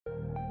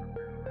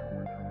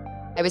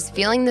I was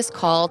feeling this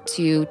call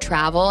to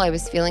travel. I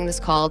was feeling this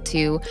call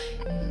to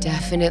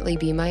definitely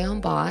be my own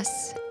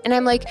boss. And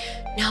I'm like,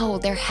 no,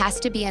 there has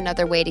to be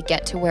another way to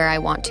get to where I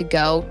want to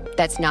go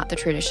that's not the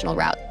traditional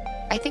route.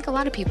 I think a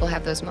lot of people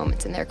have those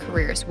moments in their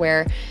careers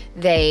where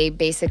they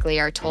basically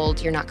are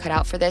told you're not cut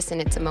out for this, and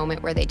it's a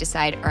moment where they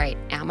decide, all right,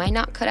 am I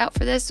not cut out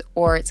for this?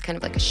 Or it's kind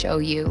of like a show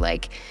you,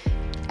 like,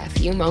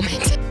 F you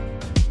moment.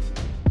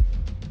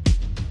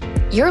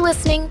 You're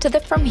listening to the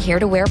From Here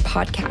to Where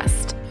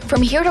podcast.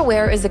 From Here to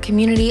Where is a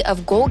community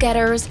of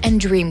goal-getters and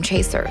dream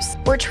chasers.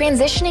 We're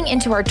transitioning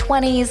into our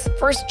 20s,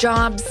 first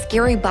jobs,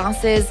 scary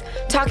bosses,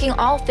 talking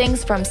all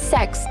things from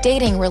sex,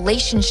 dating,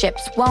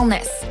 relationships,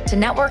 wellness, to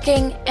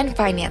networking and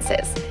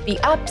finances, the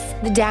ups,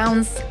 the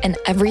downs, and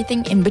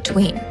everything in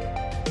between.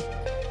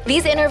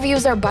 These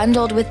interviews are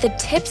bundled with the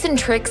tips and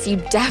tricks you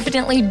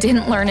definitely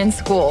didn't learn in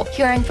school,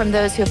 hearing from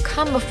those who have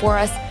come before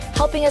us,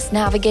 helping us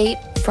navigate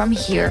from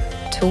here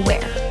to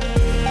where.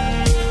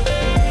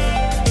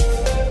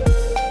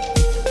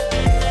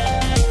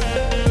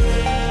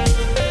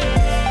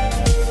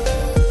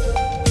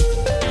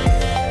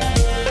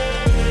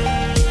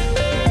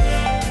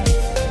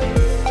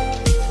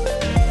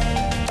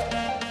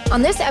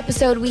 On this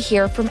episode, we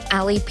hear from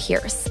Allie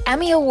Pierce,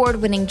 Emmy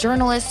Award-winning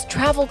journalist,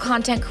 travel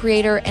content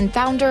creator, and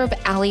founder of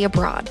Allie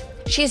Abroad.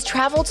 She's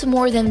traveled to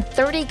more than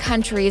 30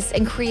 countries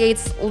and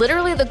creates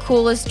literally the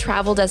coolest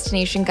travel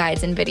destination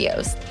guides and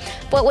videos.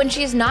 But when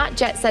she's not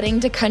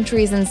jet-setting to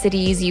countries and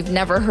cities you've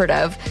never heard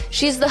of,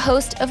 she's the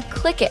host of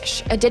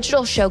Clickish, a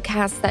digital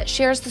showcast that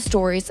shares the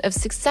stories of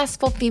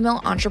successful female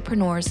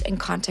entrepreneurs and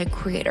content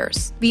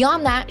creators.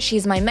 Beyond that,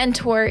 she's my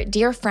mentor,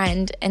 dear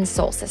friend, and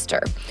soul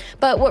sister.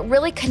 But what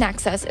really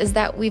connects us is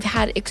that we've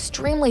had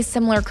extremely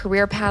similar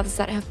career paths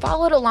that have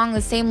followed along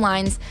the same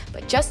lines,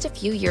 but just a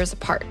few years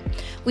apart.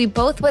 We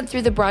both went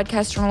through the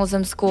broadcast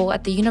journalism school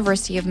at the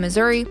University of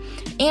Missouri,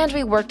 and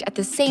we worked at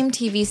the same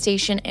TV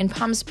station in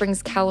Palm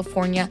Springs,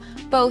 California,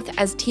 both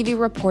as TV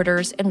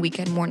reporters and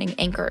weekend morning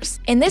anchors.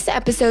 In this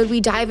episode,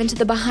 we dive into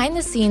the behind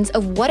the scenes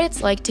of what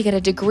it's like to get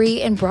a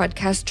degree in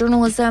broadcast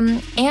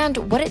journalism and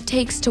what it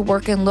takes to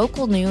work in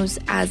local news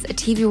as a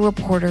TV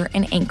reporter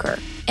and anchor.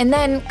 And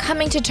then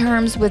coming to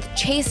terms with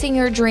chasing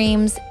your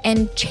dreams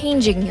and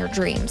changing your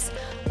dreams.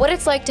 What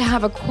it's like to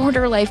have a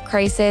quarter-life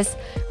crisis,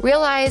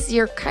 realize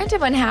you're kind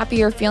of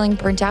unhappy or feeling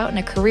burnt out in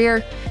a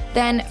career,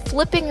 then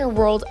flipping your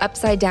world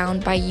upside down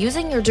by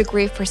using your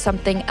degree for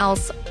something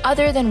else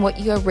other than what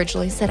you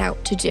originally set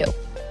out to do.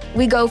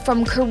 We go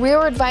from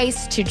career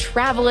advice to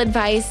travel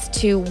advice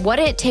to what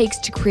it takes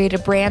to create a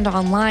brand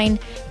online,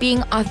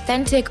 being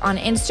authentic on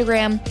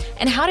Instagram,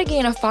 and how to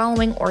gain a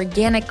following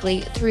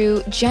organically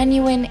through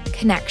genuine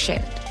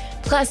connection.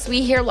 Plus,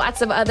 we hear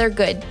lots of other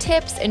good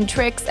tips and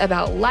tricks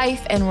about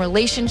life and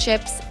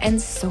relationships and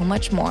so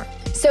much more.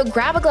 So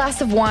grab a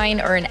glass of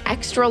wine or an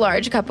extra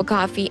large cup of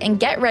coffee and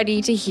get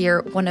ready to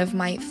hear one of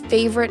my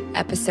favorite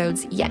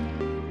episodes yet.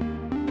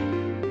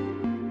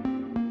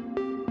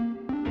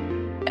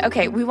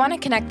 Okay, we want to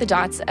connect the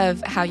dots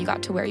of how you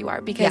got to where you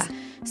are because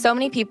so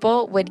many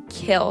people would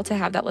kill to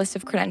have that list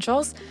of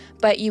credentials,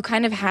 but you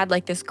kind of had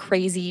like this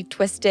crazy,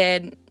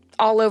 twisted,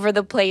 all over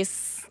the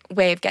place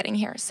way of getting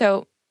here.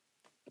 So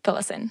fill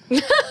us in.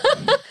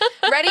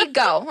 Ready,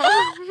 go.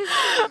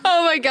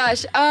 Oh my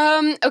gosh.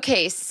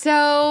 Okay,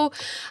 so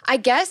I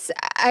guess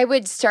I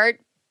would start.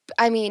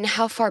 I mean,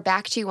 how far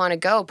back do you want to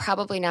go?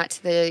 Probably not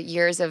to the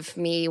years of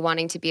me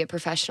wanting to be a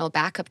professional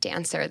backup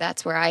dancer.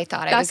 That's where I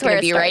thought I was going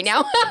to be right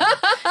now.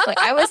 Like,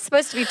 I was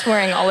supposed to be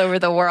touring all over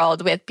the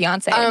world with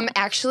Beyonce.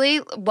 Actually,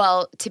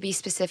 well, to be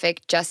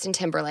specific, Justin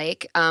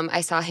Timberlake.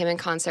 I saw him in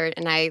concert,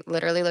 and I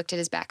literally looked at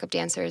his backup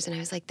dancers, and I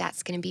was like,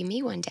 that's going to be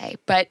me one day.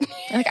 But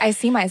like, I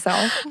see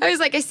myself. I was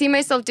like, I see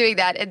myself doing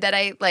that. And then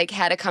I like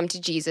had a come to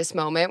Jesus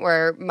moment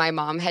where my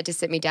mom had to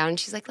sit me down, and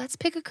she's like, let's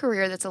pick a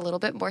career that's a little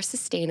bit more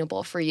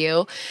sustainable for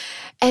you.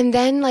 And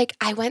then, like,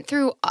 I went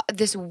through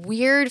this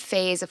weird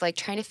phase of, like,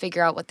 trying to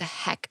figure out what the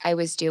heck I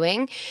was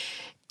doing.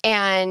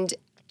 And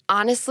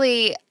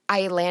honestly,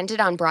 I landed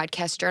on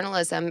broadcast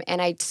journalism,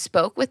 and I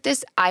spoke with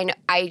this,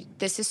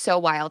 this is so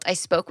wild. I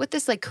spoke with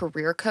this like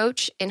career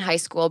coach in high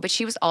school, but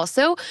she was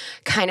also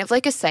kind of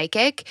like a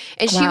psychic,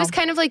 and she was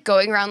kind of like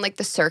going around like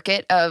the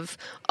circuit of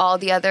all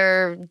the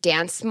other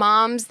dance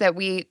moms that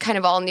we kind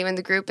of all knew in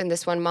the group. And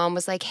this one mom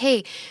was like,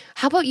 hey,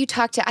 how about you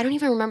talk to, I don't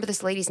even remember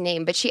this lady's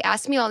name, but she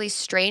asked me all these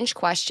strange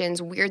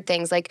questions, weird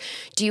things like,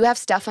 do you have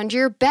stuff under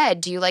your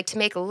bed? Do you like to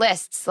make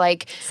lists?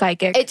 Like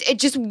psychic. It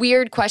just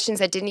weird questions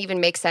that didn't even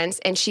make sense.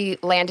 And she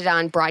landed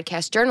on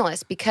broadcast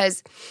journalist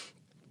because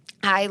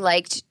I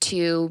liked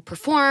to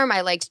perform,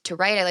 I liked to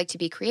write, I liked to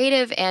be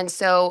creative. And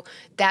so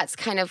that's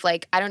kind of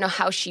like, I don't know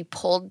how she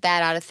pulled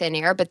that out of thin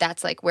air, but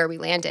that's like where we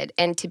landed.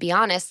 And to be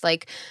honest,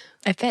 like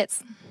it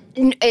fits.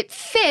 It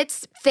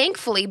fits,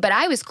 thankfully, but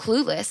I was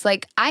clueless.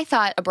 Like, I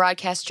thought a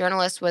broadcast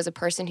journalist was a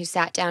person who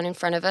sat down in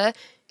front of a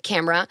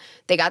camera,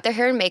 they got their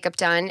hair and makeup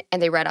done,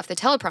 and they read off the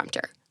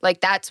teleprompter.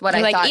 Like, that's what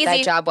I thought easy.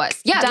 that job was.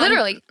 Yeah,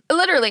 Done.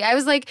 literally. I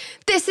was like,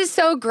 this is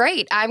so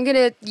great. I'm going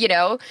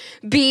to,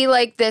 be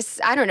like this,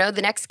 I don't know,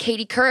 the next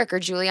Katie Couric or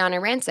Juliana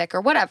Rancic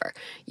or whatever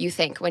you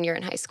think when you're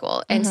in high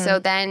school. And so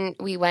then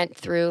we went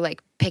through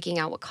like picking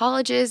out what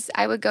colleges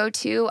I would go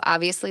to.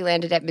 Obviously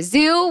landed at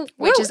Mizzou,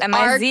 which is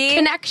our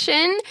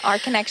connection. Our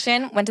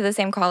connection. Went to the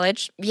same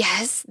college.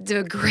 Yes,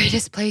 the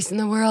greatest place in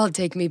the world.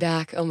 Take me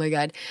back. Oh my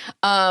God.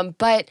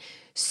 But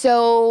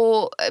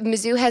so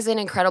Mizzou has an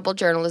incredible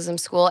journalism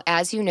school,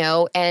 as you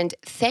know, and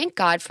thank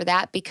God for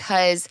that,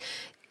 because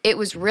it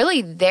was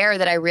really there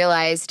that I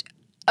realized,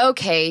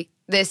 okay,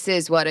 this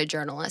is what a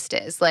journalist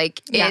is.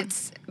 Like,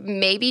 it's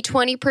maybe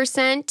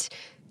 20%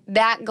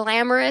 that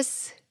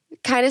glamorous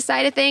kind of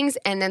side of things,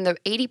 and then the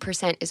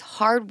 80% is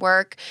hard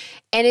work,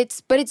 and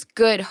it's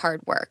good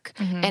hard work.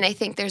 And I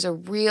think there's a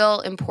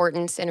real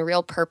importance and a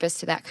real purpose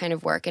to that kind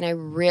of work. And I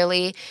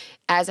really,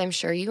 as I'm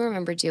sure you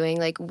remember doing,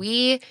 like,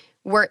 we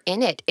were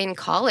in it in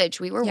college.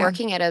 We were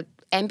working at a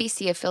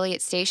NBC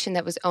affiliate station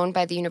that was owned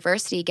by the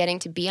university, getting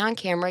to be on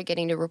camera,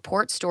 getting to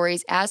report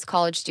stories as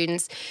college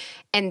students.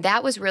 And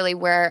that was really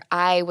where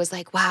I was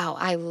like, wow,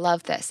 I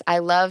love this. I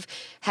love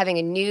having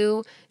a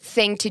new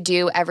thing to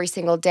do every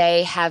single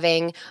day,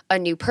 having a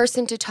new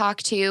person to talk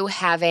to,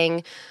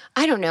 having,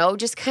 I don't know,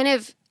 just kind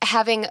of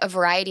having a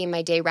variety in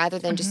my day rather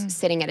than just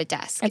sitting at a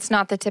desk. It's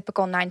not the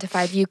typical 9 to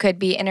 5. You could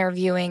be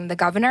interviewing the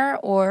governor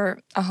or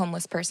a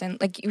homeless person.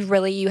 Like,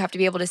 you have to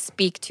be able to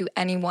speak to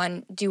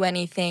anyone, do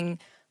anything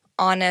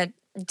on a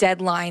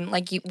deadline.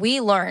 Like, we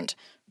learned,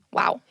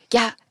 wow.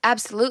 Yeah,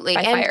 absolutely.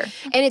 By fire.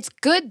 And it's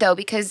good, though,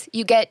 because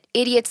you get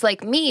idiots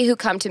like me who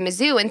come to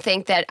Mizzou and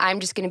think that I'm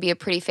just going to be a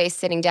pretty face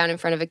sitting down in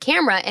front of a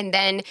camera, and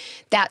then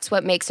that's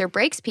what makes or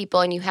breaks people.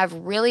 And you have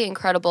really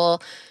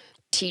incredible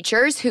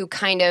teachers who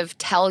kind of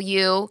tell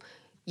you,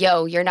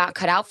 yo, you're not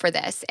cut out for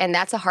this. And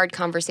that's a hard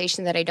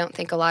conversation that I don't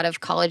think a lot of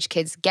college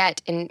kids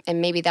get. And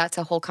maybe that's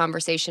a whole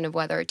conversation of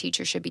whether a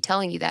teacher should be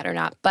telling you that or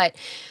not. But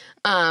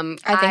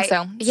I think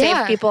so. Yeah.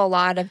 Save people a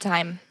lot of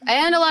time.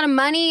 And a lot of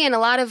money and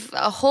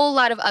a whole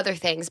lot of other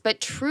things.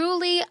 But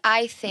truly,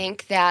 I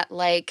think that,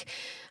 like,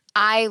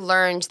 I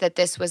learned that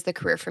this was the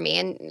career for me.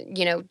 And,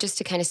 just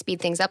to kind of speed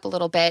things up a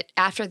little bit,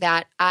 after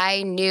that,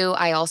 I knew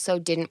I also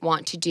didn't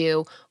want to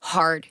do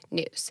hard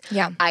news.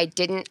 Yeah.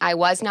 I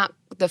was not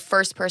the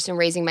first person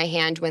raising my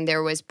hand when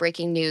there was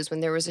breaking news, when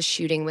there was a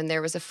shooting, when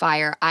there was a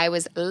fire. I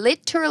was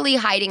literally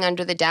hiding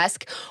under the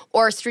desk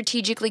or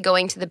strategically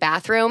going to the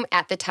bathroom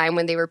at the time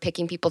when they were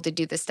picking people to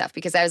do this stuff,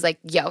 because I was like,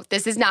 yo,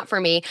 this is not for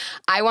me.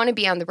 I want to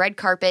be on the red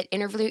carpet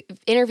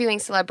interviewing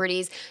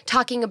celebrities,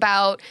 talking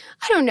about,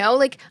 I don't know,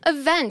 like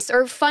events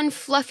or fun,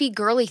 fluffy,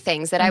 girly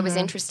things that I was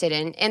interested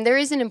in. And there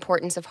is an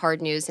importance of hard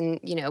news, and,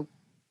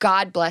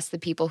 God bless the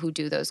people who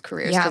do those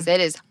careers, because it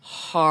is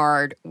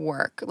hard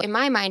work. In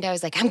my mind, I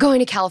was like, I'm going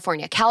to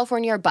California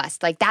or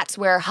bust. Like, that's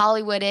where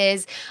Hollywood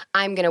is.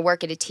 I'm going to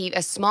work at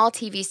a small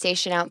TV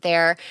station out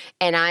there,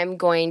 and I'm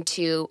going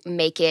to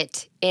make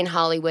it in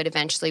Hollywood,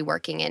 eventually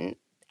working in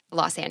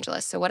Los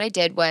Angeles. So what I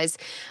did was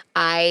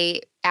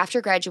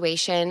after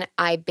graduation,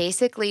 I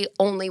basically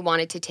only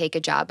wanted to take a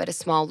job at a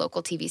small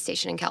local TV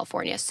station in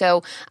California.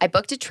 So I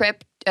booked a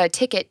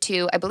ticket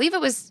to, I believe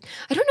it was,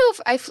 I don't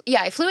know if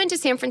I flew into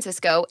San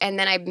Francisco, and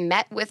then I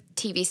met with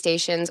TV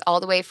stations all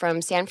the way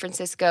from San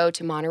Francisco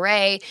to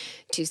Monterey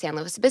to San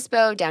Luis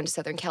Obispo down to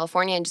Southern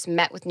California, and just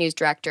met with news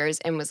directors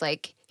and was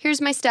like,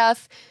 here's my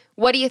stuff.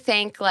 What do you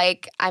think?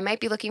 Like, I might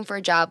be looking for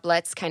a job.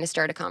 Let's kind of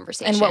start a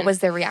conversation. And what was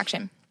their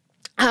reaction?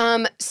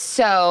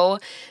 So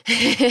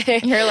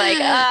you're like,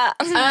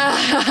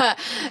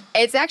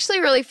 it's actually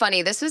really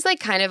funny. This was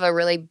like kind of a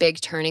really big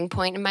turning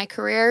point in my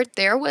career.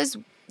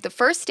 The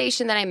first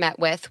station that I met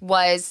with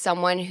was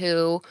someone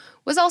who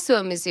was also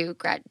a Mizzou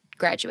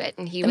graduate,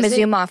 and he was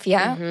Mizzou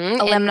Mafia.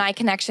 Alumni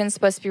connections,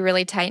 supposed to be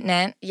really tight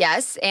knit.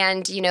 Yes,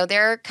 and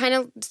they're kind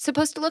of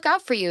supposed to look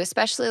out for you,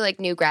 especially like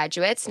new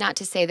graduates. Not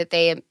to say that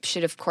they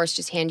should, of course,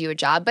 just hand you a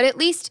job, but at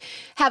least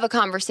have a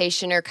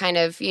conversation or kind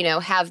of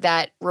have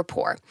that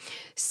rapport.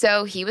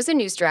 So he was a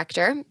news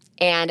director,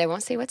 and I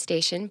won't say what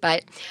station,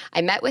 but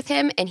I met with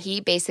him, and he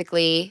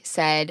basically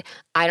said,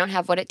 I don't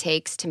have what it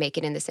takes to make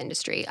it in this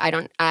industry.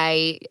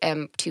 I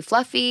am too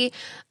fluffy.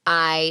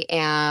 I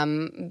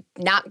am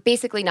not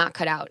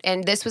cut out.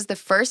 And this was the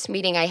first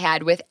meeting I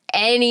had with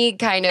any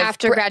kind of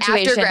after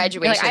graduation.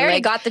 Like, I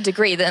already got the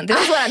degree. Then this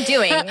is what I'm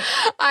doing.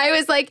 I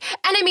was like,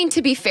 and I mean,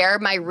 to be fair,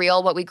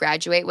 what we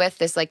graduate with,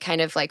 this like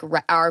kind of like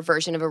our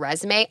version of a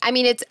resume. I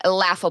mean, it's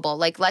laughable.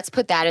 Like, let's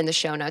put that in the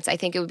show notes. I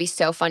think it would be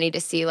so funny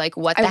to see like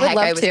what the heck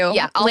I was. To.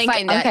 Yeah, I'll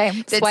find that.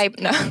 Okay, swipe.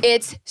 No.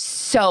 It's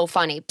so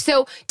funny.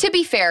 So to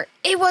be fair,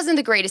 it wasn't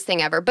the greatest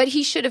thing ever, but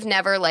he should have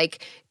never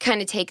like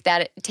kind of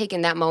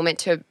taken that moment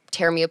to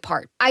tear me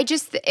apart.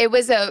 It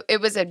was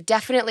a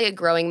definitely a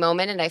growing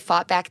moment, and I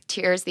fought back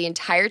tears the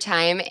entire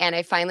time. And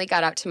I finally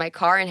got out to my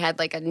car and had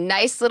like a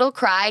nice little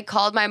cry,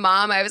 called my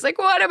mom. I was like,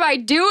 what am I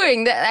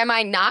doing? Am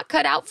I not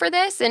cut out for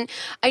this? And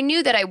I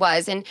knew that I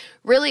was. And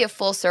really a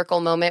full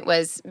circle moment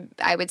was,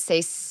 I would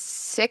say,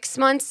 6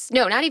 months,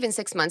 no, not even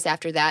 6 months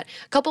after that.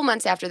 A couple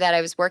months after that,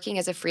 I was working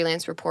as a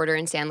freelance reporter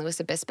in San Luis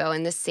Obispo,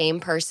 and the same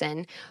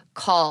person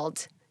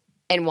called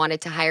and wanted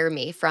to hire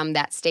me from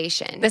that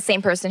station. The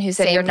same person who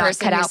said you're not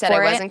cut out for it?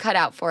 I wasn't cut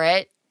out for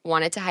it,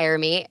 wanted to hire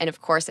me. And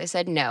of course I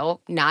said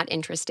no, not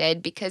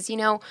interested, because, I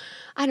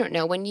don't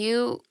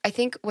know, I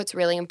think what's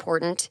really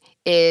important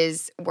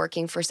is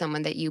working for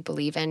someone that you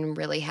believe in,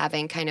 really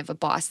having kind of a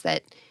boss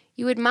that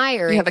you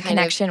admire. You have a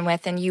connection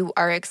with and you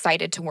are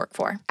excited to work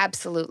for.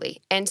 Absolutely.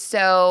 And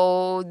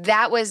so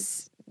that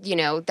was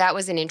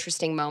an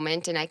interesting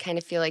moment. And I kind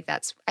of feel like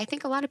I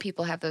think a lot of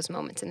people have those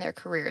moments in their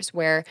careers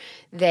where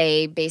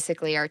they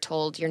basically are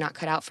told you're not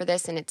cut out for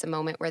this. And it's a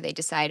moment where they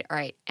decide, all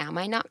right, am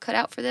I not cut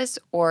out for this?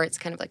 Or it's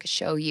kind of like a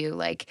show you,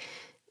 like,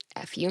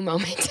 F you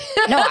moment.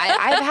 No,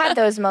 I've had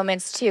those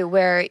moments too,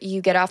 where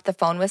you get off the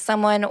phone with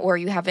someone or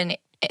you have an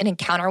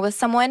encounter with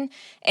someone,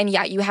 and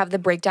you have the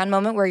breakdown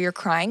moment where you're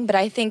crying. But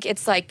I think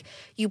it's like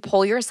you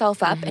pull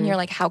yourself up and you're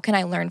like, how can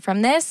I learn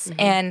from this?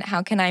 And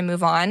how can I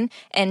move on?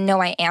 And no,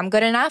 I am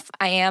good enough.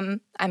 I'm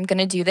going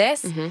to do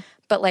this.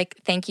 But like,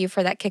 thank you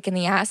for that kick in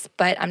the ass,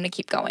 but I'm going to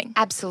keep going.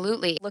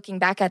 Absolutely. Looking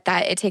back at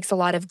that, it takes a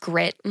lot of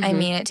grit. I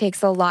mean, it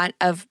takes a lot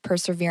of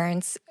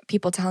perseverance,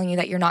 people telling you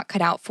that you're not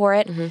cut out for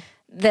it.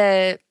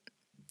 The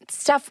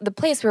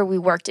place where we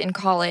worked in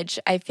college,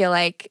 I feel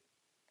like,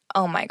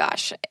 oh my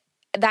gosh,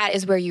 that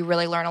is where you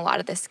really learn a lot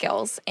of the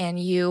skills, and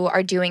you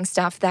are doing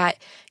stuff that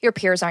your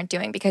peers aren't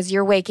doing, because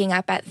you're waking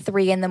up at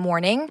 3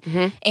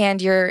 a.m.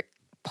 and you're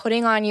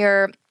putting on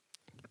your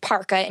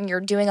parka and you're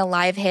doing a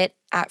live hit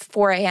at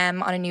 4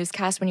 a.m. on a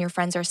newscast when your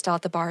friends are still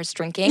at the bars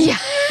drinking. Yeah.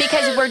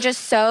 Because we're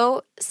just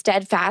so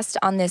steadfast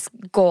on this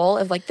goal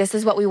of like, this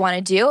is what we want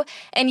to do.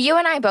 And you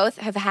and I both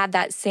have had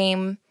that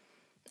same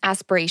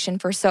aspiration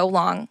for so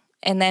long.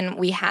 And then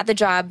we had the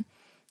job,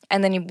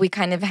 and then we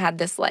kind of had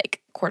this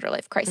like quarter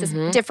life crisis,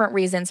 different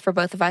reasons for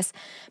both of us.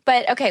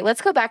 But okay,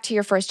 let's go back to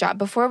your first job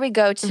before we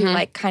go to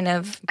like kind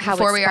of how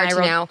before it we are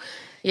to now.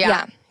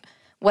 Yeah.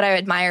 What I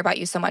admire about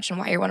you so much and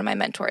why you're one of my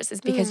mentors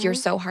is because you're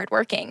so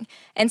hardworking.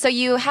 And so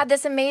you had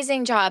this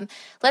amazing job.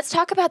 Let's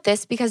talk about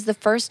this, because the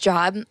first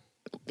job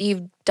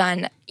you've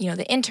done,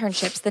 the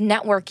internships, the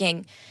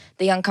networking,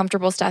 the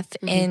uncomfortable stuff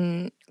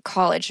in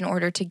college in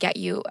order to get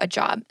you a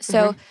job.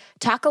 So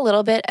talk a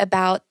little bit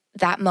about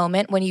that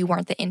moment when you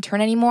weren't the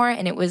intern anymore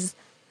and it was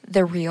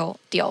the real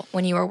deal,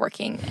 when you were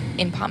working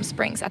in Palm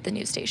Springs at the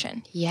news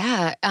station.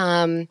 Yeah.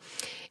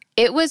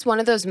 It was one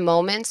of those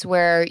moments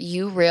where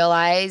you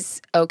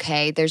realize,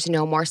 okay, there's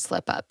no more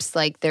slip-ups.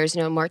 Like, there's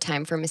no more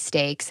time for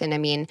mistakes. And I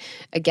mean,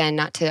 again,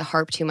 not to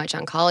harp too much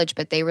on college,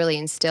 but they really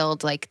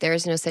instilled, like,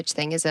 there's no such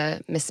thing as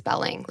a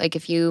misspelling. Like,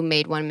 if you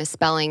made one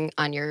misspelling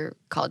on your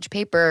college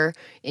paper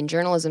in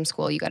journalism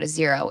school, you got a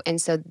 0.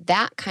 And so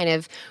that kind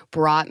of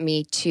brought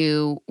me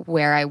to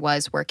where I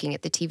was working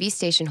at the TV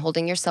station,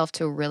 holding yourself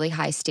to a really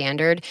high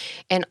standard.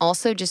 And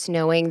also just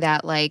knowing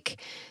that,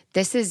 like,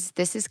 this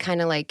is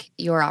kind of like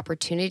your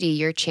opportunity,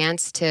 your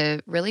chance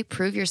to really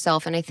prove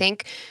yourself. And I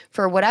think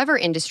for whatever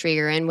industry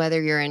you're in,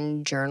 whether you're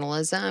in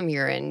journalism,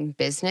 you're in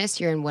business,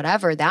 you're in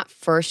whatever, that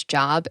first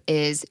job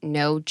is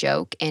no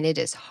joke, and it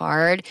is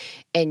hard,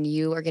 and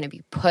you are going to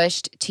be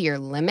pushed to your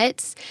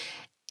limits.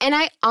 And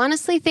I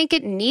honestly think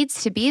it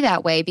needs to be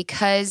that way,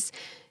 because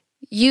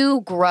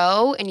you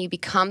grow and you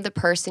become the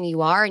person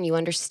you are, and you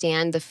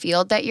understand the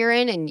field that you're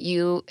in. And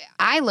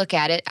I look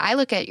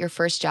at your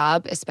first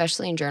job,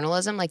 especially in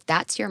journalism, like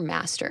that's your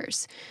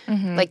master's.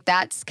 Like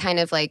that's kind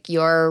of like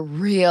your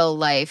real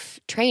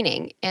life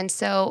training. And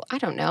so I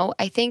don't know.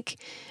 I think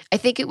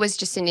it was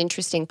just an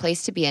interesting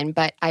place to be in,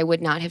 but I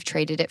would not have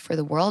traded it for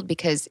the world,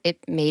 because it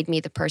made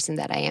me the person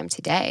that I am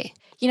today.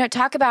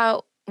 Talk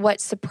about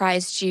what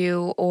surprised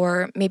you,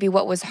 or maybe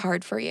what was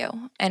hard for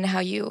you, and how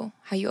you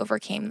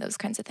overcame those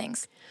kinds of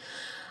things.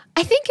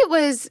 I think it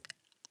was,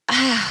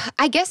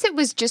 I guess it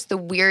was just the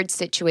weird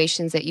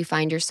situations that you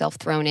find yourself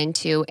thrown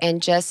into,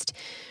 and just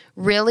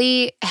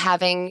really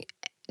having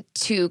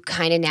to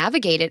kind of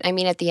navigate it. I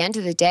mean, at the end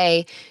of the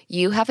day,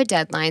 you have a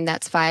deadline.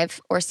 That's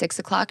 5 or 6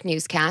 o'clock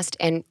newscast,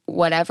 and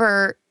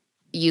whatever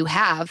you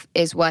have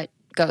is what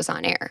goes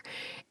on air.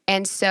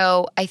 And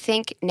so I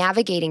think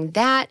navigating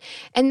that,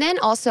 and then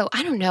also,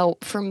 I don't know,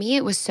 for me,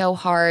 it was so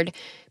hard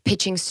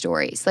pitching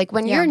stories. Like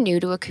when you're new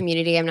to a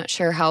community, I'm not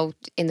sure how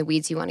in the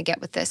weeds you want to get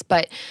with this,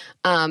 but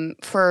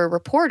for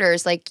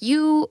reporters, like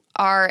you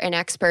are an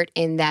expert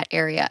in that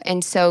area.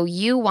 And so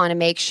you want to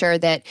make sure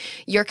that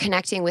you're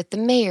connecting with the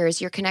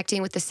mayors, you're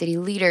connecting with the city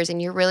leaders,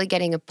 and you're really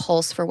getting a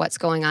pulse for what's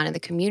going on in the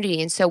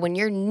community. And so when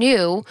you're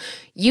new,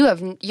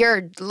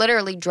 you're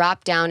literally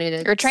dropped down in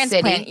you're a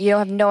transplant. City. You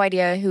have no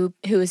idea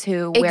who's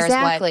who, where's what.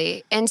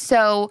 Exactly. And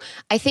so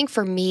I think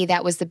for me,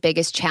 that was the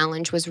biggest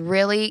challenge, was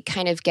really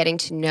kind of getting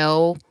to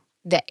know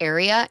the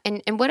area.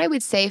 And what I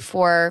would say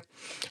for,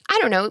 I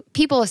don't know,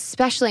 people,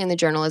 especially in the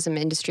journalism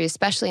industry,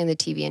 especially in the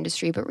TV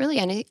industry, but really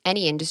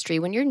any industry,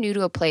 when you're new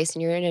to a place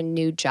and you're in a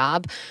new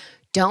job,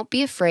 don't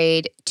be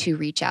afraid to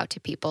reach out to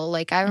people.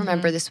 Like, I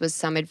remember this was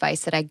some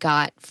advice that I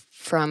got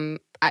from,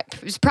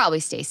 it was probably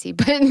Stacy,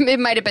 but it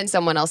might have been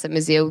someone else at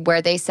Mizzou,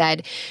 where they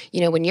said,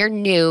 you know, when you're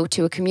new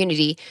to a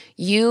community,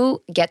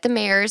 you get the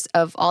mayors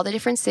of all the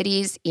different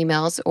cities'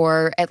 emails,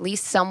 or at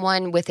least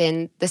someone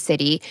within the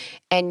city,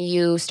 and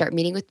you start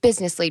meeting with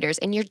business leaders,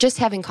 and you're just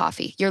having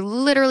coffee. You're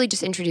literally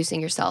just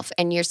introducing yourself,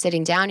 and you're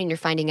sitting down and you're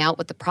finding out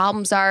what the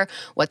problems are,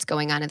 what's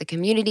going on in the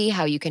community,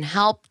 how you can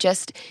help,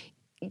 just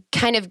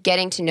kind of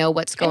getting to know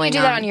what's going on. And you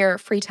do that on your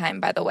free time,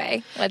 by the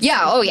way.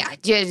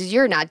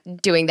 You're not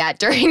doing that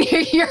during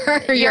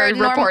your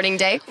reporting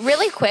day.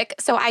 Really quick,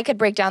 so I could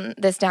break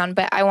this down,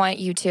 but I want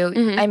you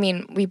to. I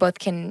mean, we both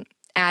can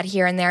add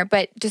here and there,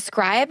 but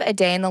describe a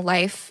day in the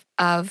life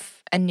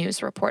of a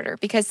news reporter.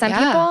 Because some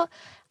people,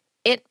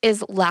 it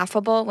is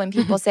laughable when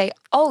people say,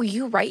 oh,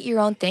 you write your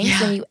own things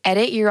and you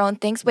edit your own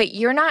things. Wait,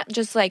 you're not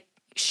just like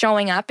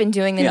showing up and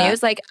doing the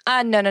news, like,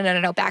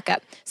 no, back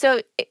up.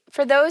 So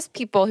for those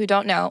people who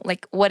don't know,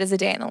 like, what is a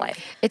day in the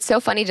life? It's so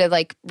funny to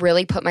like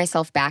really put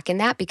myself back in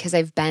that, because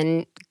I've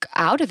been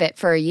out of it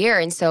for a year.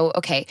 And so,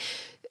 okay,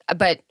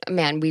 but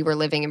man, we were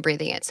living and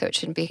breathing it, so it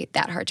shouldn't be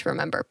that hard to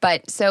remember.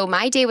 But so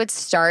my day would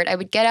start, I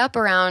would get up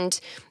around,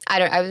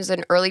 I was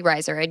an early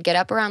riser. I'd get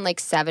up around like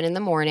 7 in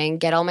the morning,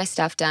 get all my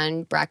stuff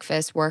done,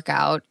 breakfast,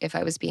 workout, if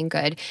I was being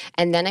good.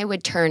 And then I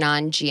would turn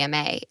on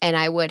GMA, and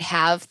I would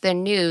have the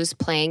news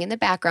playing in the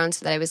background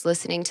so that I was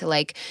listening to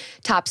like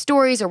top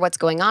stories or what's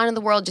going on in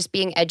the world, just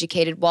being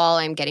educated while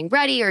I'm getting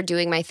ready or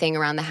doing my thing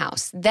around the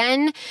house.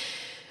 Then,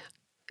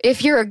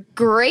 if you're a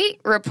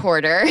great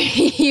reporter,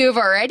 you've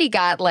already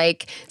got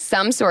like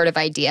some sort of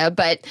idea,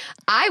 but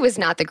I was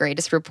not the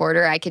greatest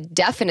reporter. I could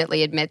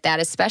definitely admit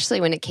that,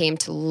 especially when it came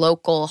to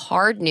local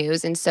hard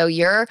news. And so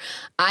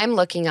I'm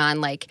looking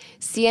on like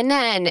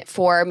CNN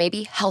for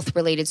maybe health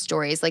related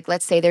stories. Like,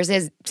 let's say there's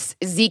a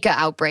Zika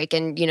outbreak,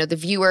 and you know, the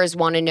viewers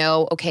want to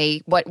know,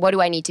 okay, what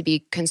do I need to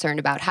be concerned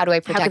about? How do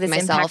I protect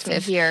myself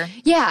here?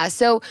 Yeah.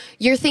 So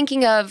you're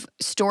thinking of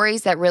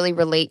stories that really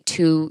relate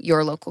to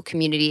your local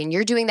community, and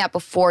you're doing that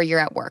before you're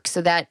at work.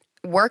 So that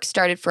work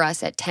started for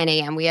us at 10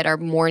 a.m. We had our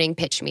morning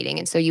pitch meeting.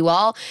 And so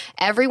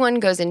everyone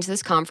goes into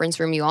this conference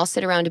room. You all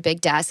sit around a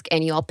big desk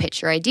and you all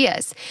pitch your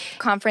ideas.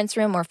 Conference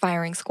room or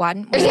firing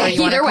squad, whatever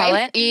you want to call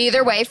it.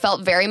 Either way, felt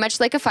very much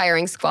like a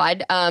firing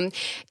squad.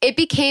 It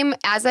became,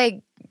 as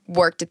I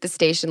worked at the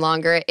station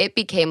longer, it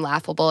became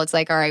laughable. It's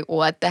like, all right,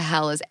 what the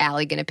hell is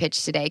Allie going to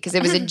pitch today? Because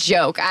it was a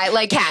joke. I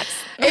like cats.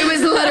 It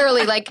was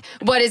literally like,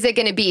 what is it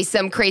going to be?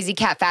 Some crazy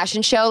cat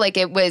fashion show? Like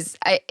it was,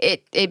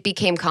 it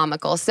became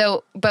comical.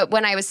 So, but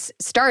when I was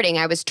starting,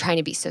 I was trying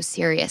to be so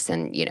serious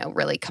and, you know,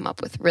 really come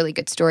up with really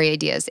good story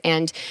ideas.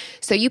 And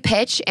so you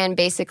pitch, and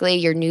basically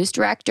your news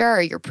director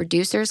or your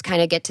producers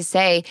kind of get to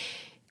say,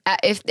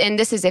 and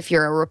this is if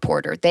you're a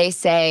reporter, they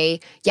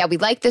say, yeah, we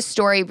like this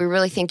story. We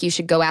really think you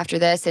should go after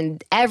this.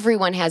 And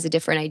everyone has a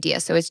different idea.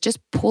 So it's just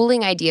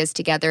pulling ideas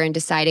together and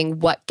deciding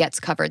what gets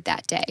covered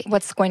that day.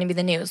 What's going to be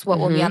the news? What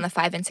will be on the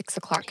 5 and 6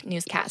 o'clock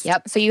newscast?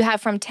 Yep. So you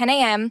have from 10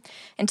 a.m.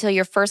 until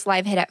your first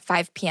live hit at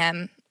 5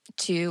 p.m.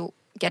 to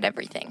get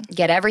everything.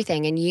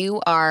 And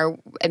you are,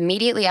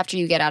 immediately after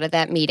you get out of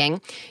that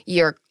meeting,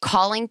 you're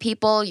calling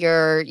people,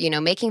 you're, you know,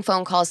 making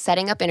phone calls,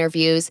 setting up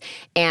interviews,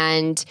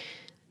 and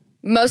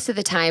most of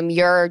the time,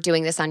 you're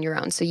doing this on your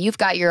own. So you've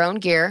got your own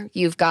gear.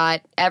 You've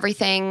got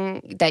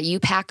everything that you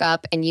pack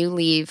up, and you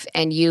leave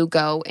and you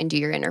go and do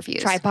your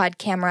interviews. Tripod,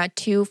 camera,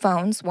 2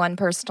 phones, 1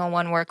 personal,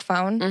 1 work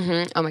phone.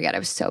 Mm-hmm. Oh my God, I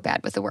was so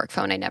bad with the work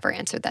phone. I never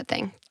answered that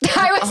thing.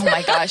 Oh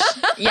my gosh.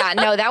 Yeah,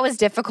 no, that was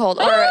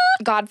difficult. Or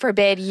God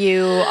forbid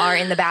you are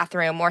in the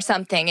bathroom or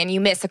something and you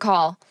miss a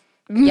call.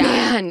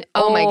 Man,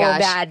 oh my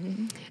gosh.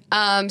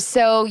 Bad.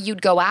 So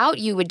you'd go out,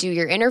 you would do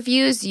your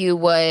interviews, you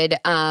would,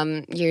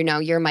 you know,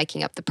 you're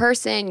miking up the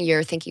person,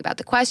 you're thinking about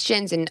the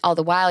questions, and all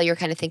the while you're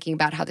kind of thinking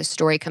about how the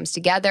story comes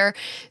together.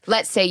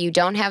 Let's say you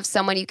don't have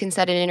someone you can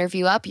set an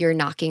interview up, you're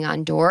knocking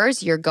on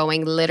doors, you're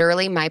going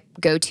literally, my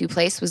go-to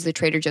place was the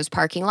Trader Joe's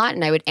parking lot,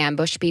 and I would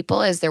ambush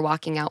people as they're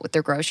walking out with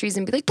their groceries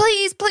and be like,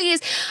 please,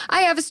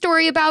 I have a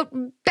story about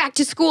back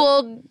to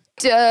school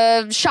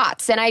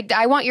shots, and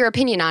I want your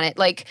opinion on it.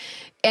 Like,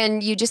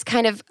 and you just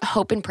kind of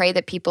hope and pray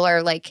that people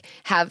are like,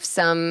 have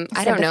some,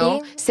 I don't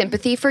know,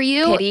 sympathy for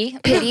you.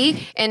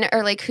 Pity. And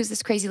are like, who's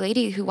this crazy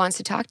lady who wants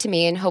to talk to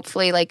me? And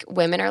hopefully like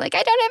women are like,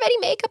 I don't have any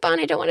makeup on.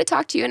 I don't want to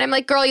talk to you. And I'm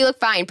like, girl, you look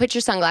fine. Put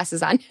your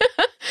sunglasses on.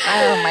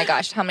 Oh my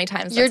gosh. How many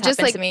times you're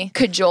just like to me?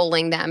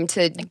 Cajoling them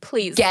to like,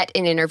 please get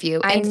an interview.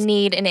 I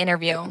need an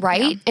interview.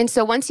 Right. Yeah. And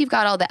so once you've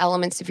got all the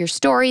elements of your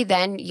story,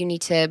 then you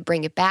need to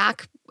bring it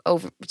back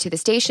over to the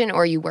station,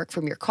 or you work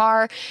from your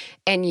car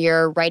and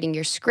you're writing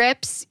your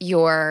scripts,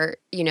 you're,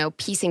 you know,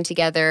 piecing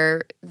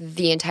together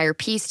the entire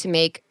piece to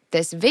make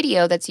this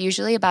video that's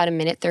usually about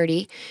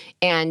 1:30,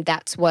 and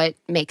that's what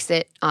makes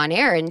it on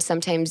air. And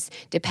sometimes,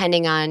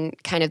 depending on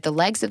kind of the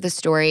legs of the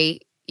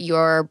story,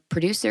 your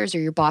producers or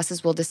your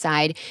bosses will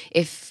decide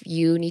if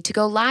you need to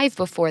go live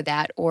before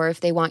that, or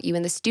if they want you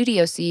in the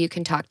studio so you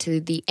can talk to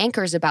the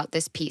anchors about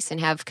this piece and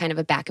have kind of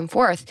a back and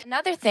forth.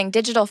 Another thing,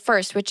 digital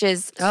first, which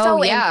is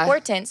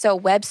important. So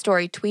web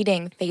story,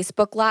 tweeting,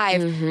 Facebook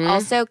Live,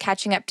 also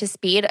catching up to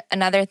speed.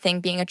 Another thing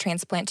being a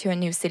transplant to a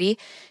new city.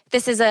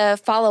 This is a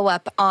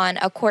follow-up on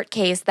a court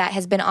case that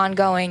has been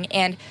ongoing,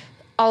 and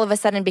all of a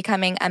sudden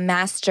becoming a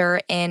master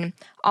in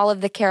all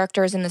of the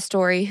characters in the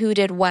story, who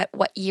did what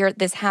year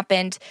this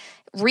happened,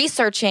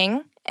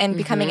 researching and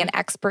becoming an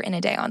expert in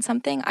a day on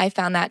something. I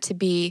found that to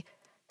be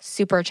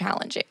super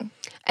challenging.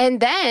 And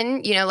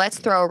then, let's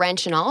throw a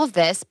wrench in all of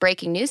this.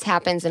 Breaking news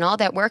happens, and all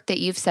that work that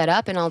you've set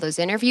up and all those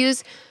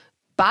interviews,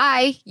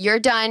 bye, you're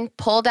done,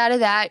 pulled out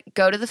of that,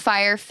 go to the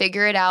fire,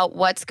 figure it out,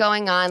 what's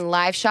going on,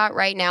 live shot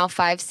right now,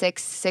 5,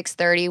 6,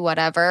 6:30,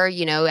 whatever,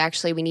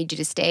 actually we need you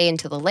to stay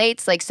until the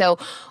lates. So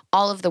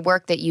all of the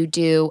work that you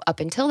do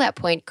up until that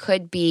point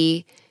could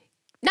be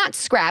not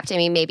scrapped. I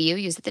mean, maybe you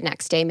use it the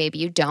next day, maybe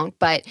you don't,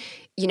 but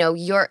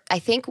I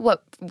think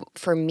what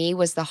for me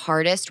was the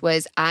hardest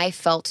was I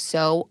felt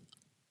so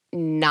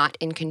not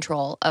in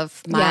control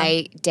of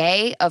my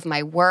day, of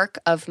my work,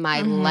 of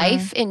my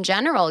life in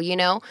general,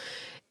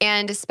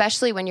 And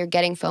especially when you're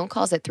getting phone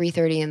calls at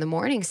 3:30 in the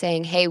morning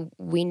saying, hey,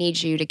 we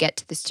need you to get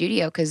to the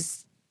studio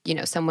because,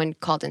 someone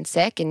called in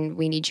sick and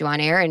we need you on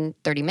air in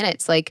 30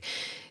 minutes.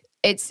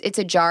 It's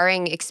a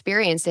jarring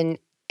experience.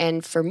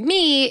 And for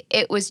me,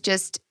 it was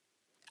just,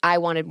 I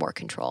wanted more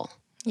control.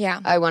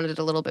 Yeah. I wanted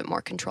a little bit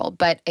more control.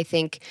 But I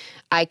think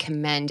I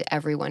commend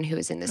everyone who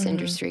is in this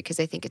industry because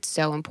I think it's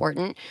so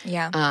important.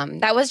 Yeah.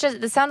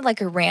 It sounded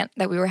like a rant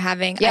that we were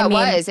having. Yeah, it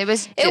was. It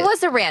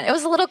was a rant. It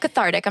was a little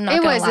cathartic. I'm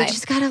not going to lie. You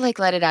just got to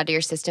let it out of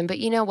your system. But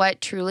you know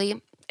what?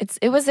 Truly.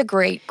 It was a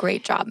great,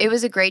 great job. It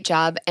was a great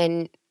job.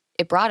 And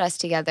it brought us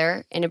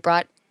together, and it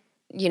brought,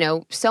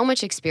 so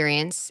much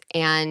experience.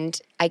 And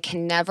I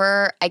can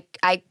never,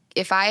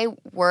 if I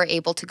were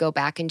able to go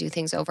back and do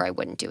things over, I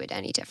wouldn't do it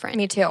any different.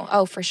 Me too.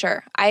 Oh, for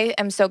sure. I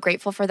am so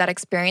grateful for that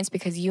experience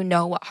because you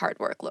know what hard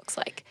work looks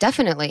like.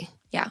 Definitely.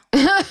 Yeah.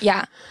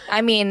 Yeah.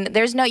 I mean,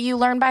 you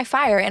learn by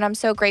fire, and I'm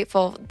so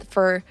grateful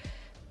for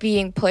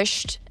being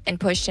pushed and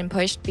pushed and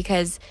pushed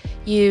because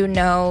you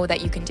know that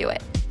you can do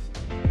it.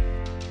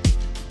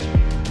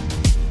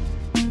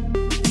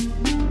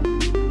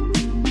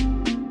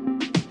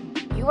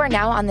 You are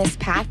now on this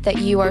path that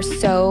you are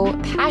so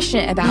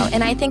passionate about.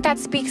 And I think that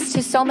speaks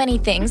to so many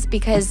things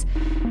because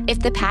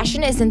if the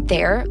passion isn't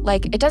there,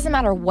 it doesn't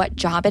matter what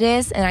job it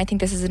is. And I think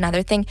this is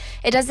another thing.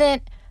 It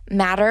doesn't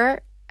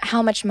matter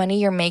how much money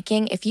you're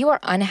making. If you are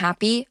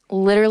unhappy,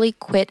 literally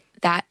quit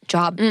that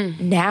job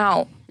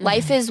now.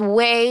 Life is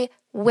way,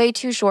 way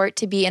too short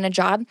to be in a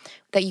job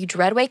that you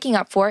dread waking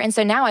up for. And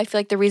so now I feel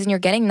like the reason you're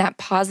getting that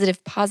positive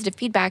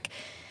feedback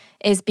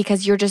is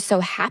because you're just so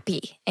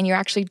happy and you're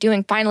actually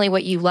doing finally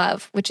what you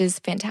love, which is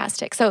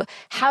fantastic. So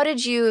how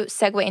did you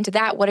segue into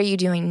that? What are you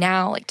doing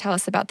now? Tell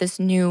us about this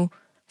new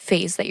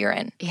phase that you're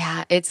in.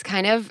 Yeah, it's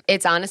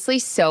honestly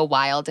so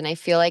wild. And I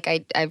feel like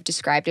I've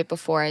described it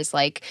before as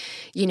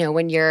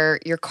when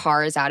your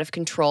car is out of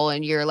control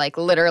and you're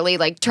literally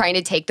trying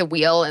to take the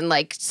wheel and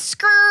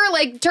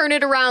turn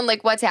it around,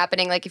 what's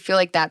happening. I feel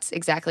like that's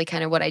exactly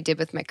kind of what I did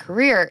with my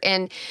career.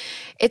 And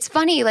it's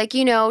funny,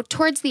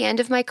 towards the end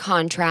of my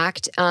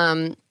contract,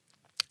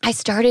 I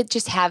started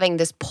just having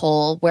this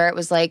pull where it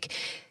was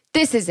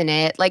this isn't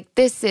it.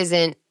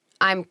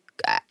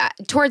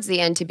 Towards the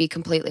end, to be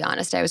completely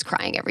honest, I was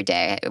crying every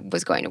day I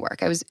was going to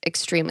work. I was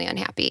extremely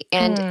unhappy.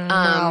 And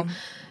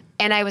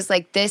and I was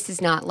this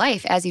is not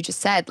life. As you just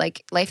said,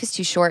 life is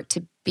too short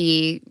to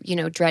be,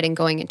 dreading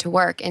going into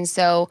work. And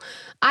so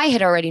I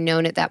had already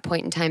known at that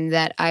point in time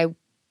that I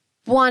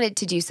wanted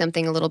to do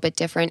something a little bit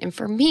different. And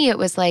for me, it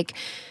was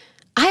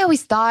I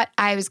always thought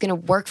I was going to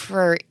work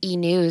for E!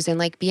 News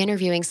and be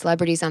interviewing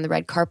celebrities on the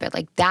red carpet.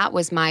 That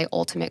was my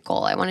ultimate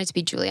goal. I wanted to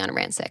be Giuliana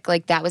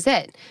Rancic. That was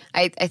it.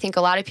 I think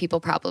a lot of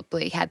people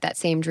probably had that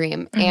same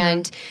dream.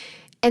 And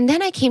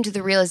then I came to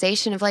the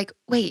realization of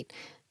wait,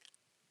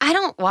 I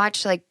don't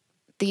watch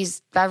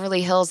these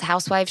Beverly Hills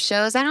Housewives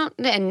shows. I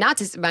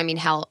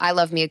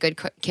love me a good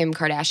Kim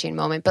Kardashian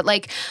moment, but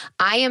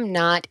I am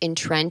not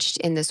entrenched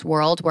in this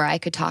world where I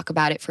could talk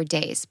about it for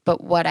days.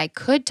 But what I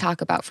could talk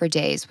about for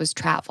days was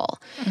travel.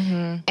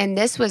 And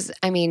this was,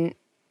 I'm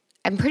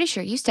pretty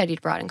sure you studied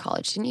abroad in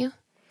college, didn't you?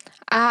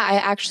 I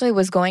actually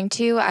was going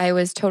to. I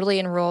was totally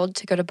enrolled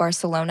to go to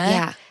Barcelona.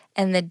 Yeah.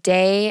 And the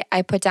day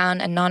I put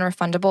down a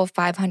non-refundable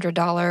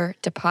 $500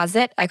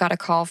 deposit, I got a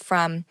call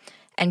from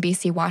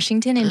NBC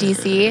Washington in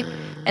DC.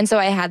 And so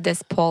I had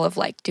this pull of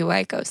do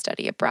I go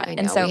study abroad? I know,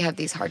 and so we have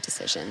these hard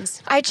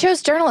decisions. I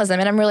chose journalism,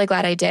 and I'm really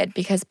glad I did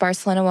because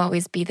Barcelona will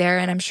always be there,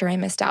 and I'm sure I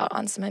missed out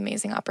on some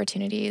amazing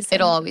opportunities.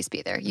 It'll always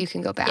be there. You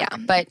can go back. Yeah.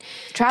 But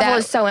travel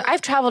is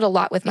I've traveled a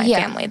lot with my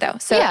family though.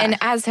 So and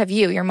as have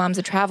you. Your mom's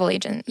a travel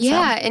agent. So.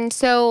 Yeah. And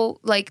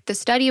so the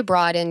study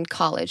abroad in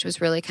college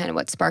was really kind of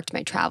what sparked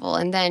my travel.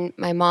 And then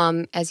my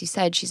mom, as you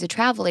said, she's a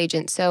travel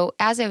agent. So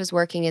as I was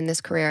working in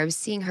this career, I was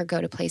seeing her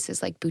go to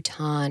places like Bhutan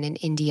Bhutan and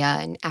India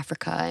and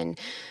Africa and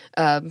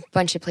a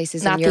bunch of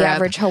places Not in Europe. the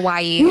average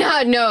Hawaii.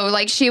 No,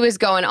 like she was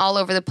going all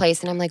over the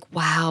place. And I'm like,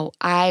 wow,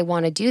 I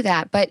want to do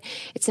that. But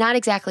it's not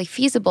exactly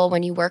feasible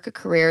when you work a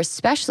career,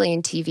 especially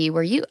in TV,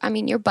 where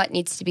your butt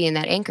needs to be in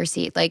that anchor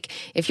seat. Like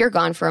if you're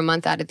gone for a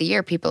month out of the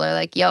year, people are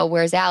like, yo,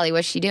 where's Allie?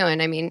 What's she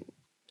doing? I mean,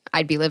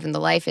 I'd be living the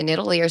life in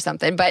Italy or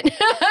something, but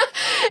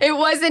it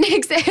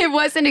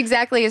wasn't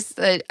exactly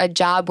a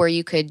job where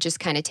you could just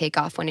kind of take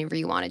off whenever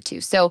you wanted to.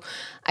 So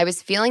I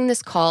was feeling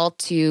this call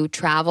to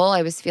travel.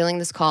 I was feeling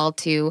this call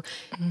to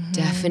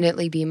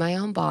definitely be my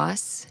own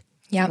boss,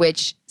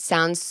 which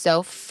sounds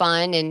so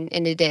fun,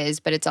 and it is,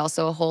 but it's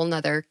also a whole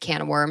nother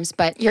can of worms.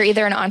 But you're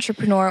either an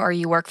entrepreneur or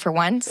you work for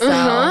one.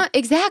 So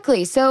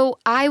exactly. So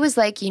I was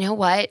like, you know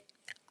what?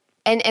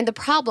 And the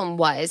problem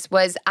was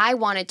I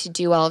wanted to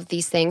do all of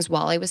these things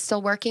while I was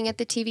still working at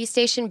the TV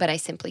station, but I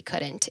simply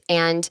couldn't.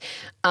 And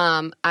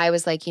I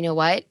was like, you know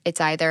what? It's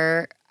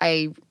either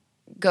I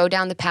go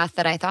down the path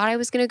that I thought I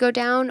was going to go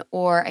down,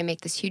 or I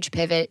make this huge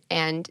pivot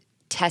and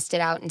test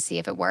it out and see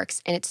if it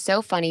works. And it's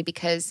so funny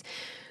because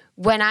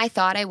when I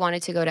thought I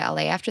wanted to go to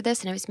LA after this,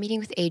 and I was meeting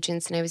with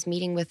agents and I was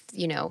meeting with,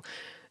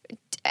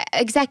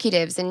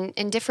 executives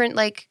and different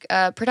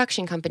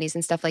production companies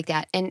and stuff like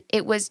that. And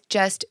it was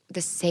just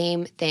the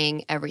same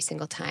thing every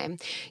single time.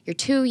 You're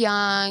too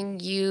young.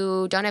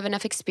 You don't have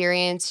enough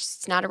experience.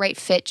 It's not a right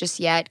fit just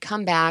yet.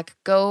 Come back.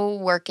 Go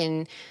work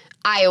in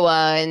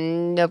Iowa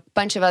and a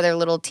bunch of other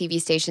little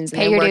TV stations.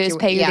 Pay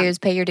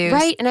your dues.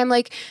 Right. And I'm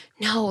like,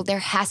 no, there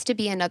has to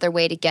be another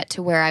way to get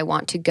to where I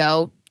want to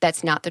go.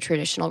 That's not the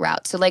traditional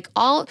route. So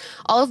all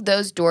of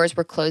those doors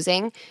were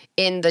closing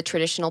in the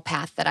traditional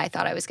path that I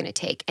thought I was going to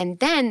take. And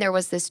then there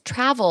was this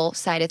travel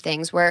side of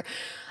things where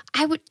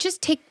I would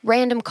just take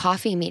random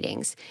coffee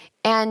meetings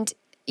and,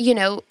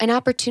 an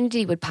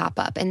opportunity would pop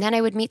up, and then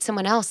I would meet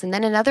someone else, and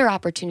then another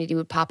opportunity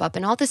would pop up,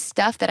 and all this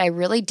stuff that I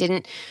really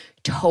didn't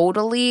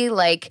totally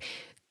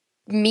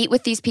meet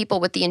with these people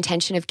with the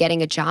intention of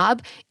getting a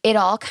job, it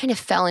all kind of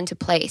fell into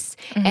place.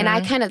 Mm-hmm. And I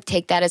kind of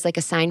take that as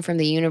a sign from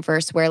the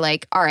universe where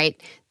all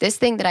right, this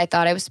thing that I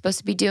thought I was supposed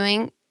to be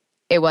doing,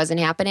 it wasn't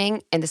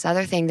happening. And this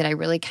other thing that I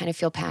really kind of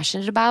feel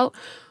passionate about,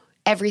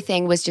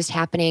 everything was just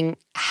happening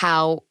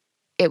how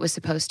it was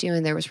supposed to.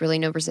 And there was really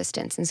no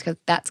resistance. And so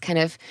that's kind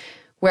of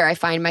where I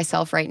find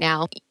myself right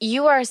now.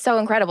 You are so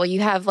incredible. You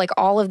have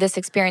all of this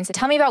experience.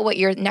 Tell me about what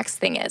your next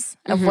thing is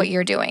of what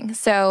you're doing.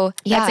 So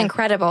that's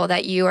incredible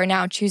that you are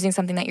now choosing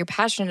something that you're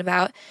passionate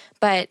about.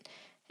 But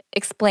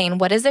explain,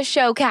 what is a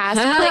showcast?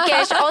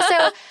 Clickish.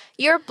 Also,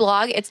 your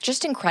blog, it's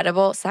just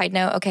incredible. Side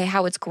note,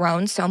 how it's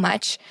grown so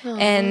much.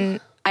 Aww. And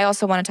I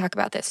also want to talk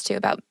about this too,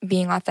 about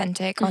being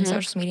authentic on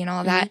social media and all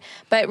of that.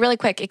 But really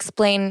quick,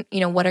 explain,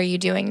 what are you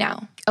doing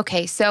now?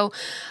 Okay, so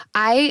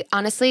I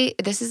honestly,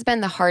 this has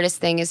been the hardest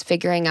thing is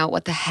figuring out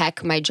what the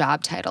heck my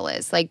job title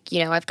is.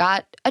 I've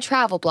got a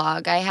travel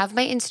blog. I have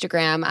my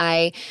Instagram.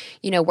 I,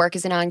 work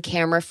as an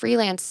on-camera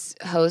freelance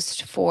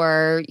host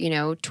for,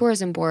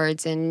 tourism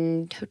boards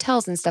and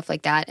hotels and stuff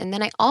like that. And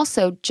then I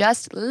also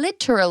just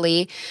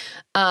literally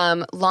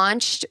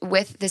launched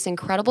with this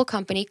incredible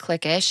company,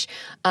 Clickish,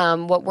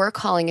 what we're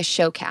calling a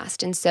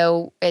showcast. And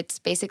so it's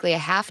basically a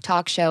half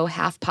talk show,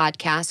 half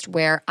podcast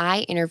where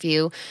I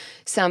interview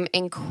some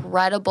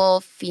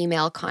incredible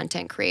female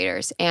content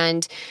creators.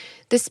 And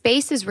the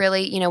space is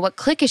really, what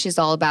Clickish is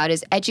all about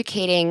is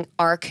educating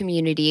our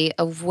community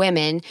of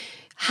women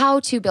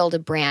how to build a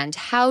brand,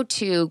 how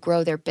to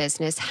grow their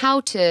business, how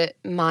to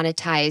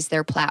monetize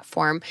their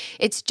platform.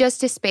 It's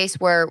just a space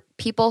where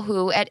people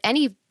who at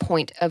any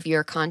point of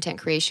your content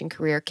creation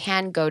career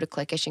can go to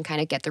Clickish and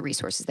kind of get the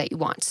resources that you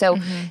want. So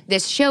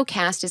this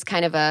showcast is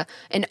kind of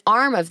an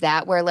arm of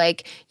that where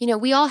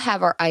we all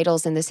have our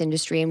idols in this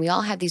industry and we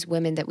all have these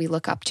women that we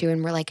look up to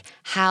and we're like,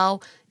 how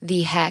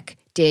the heck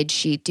did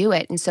she do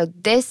it? And so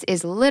this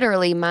is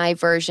literally my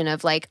version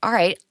of all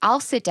right, I'll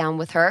sit down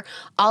with her.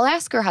 I'll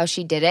ask her how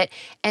she did it.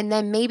 And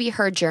then maybe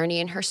her journey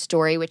and her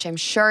story, which I'm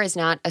sure is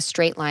not a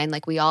straight line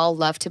like we all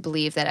love to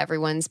believe that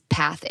everyone's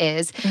path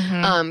is,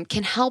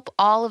 can help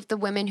all of the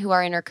women who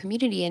are in our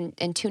community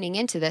and tuning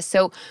into this.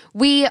 So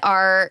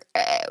we're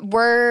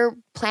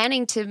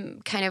planning to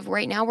kind of,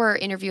 right now we're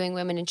interviewing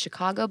women in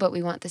Chicago, but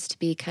we want this to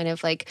be kind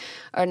of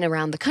an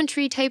around the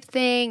country type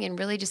thing and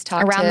really just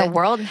talk around the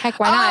world. Heck,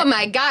 why not? Oh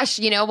my gosh,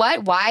 you know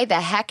what? Why the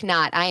heck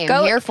not? I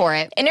am here for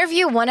it.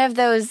 Interview one of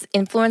those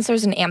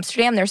influencers in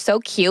Amsterdam. They're so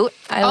cute.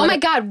 Oh my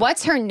God,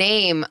 what's her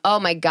name? Oh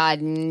my God,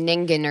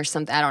 Ningen or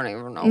something. I don't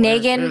even know.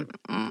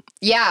 Negan?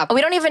 Yeah.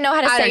 We don't even know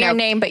how to say your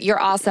name, but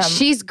you're awesome.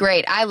 She's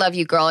great. I love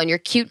you, girl, and your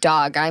cute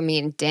dog. I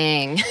mean,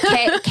 dang.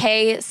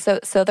 Kay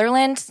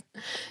Sutherland.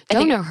 I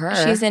don't know her.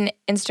 She's an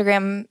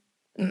Instagram.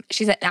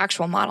 She's an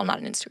actual model, not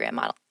an Instagram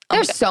model.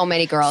 There's so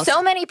many girls.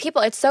 So many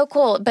people. It's so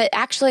cool. But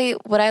actually,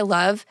 what I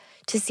love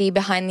to see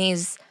behind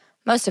these,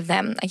 most of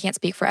them, I can't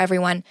speak for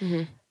everyone,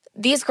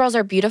 these girls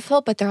are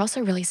beautiful, but they're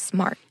also really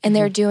smart. And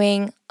they're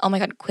doing, oh my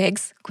God,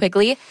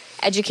 Quigley,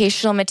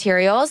 educational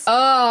materials.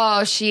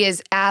 Oh, she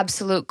is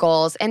absolute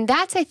goals. And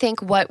that's, I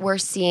think, what we're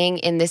seeing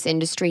in this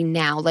industry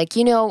now. Like,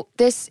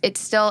 it's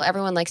still,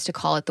 everyone likes to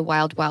call it the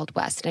wild, wild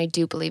west. And I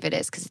do believe it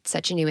is because it's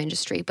such a new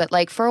industry. But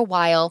like for a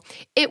while,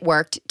 it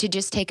worked to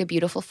just take a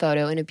beautiful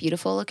photo in a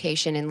beautiful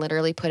location and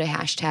literally put a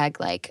hashtag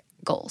like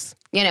goals.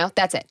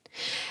 That's it.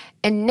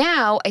 And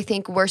now I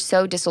think we're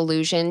so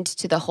disillusioned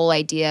to the whole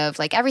idea of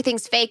like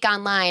everything's fake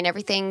online,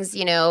 everything's,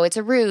 it's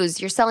a ruse,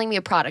 you're selling me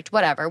a product,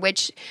 whatever,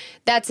 which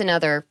that's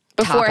another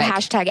Before topic.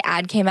 hashtag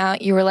ad came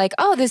out, you were like,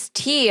 oh, this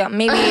tea,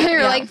 maybe.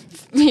 You're like,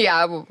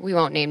 we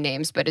won't name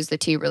names, but is the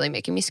tea really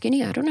making me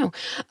skinny? I don't know.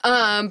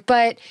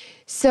 But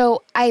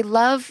so I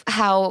love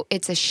how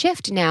it's a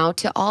shift now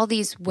to all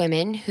these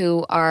women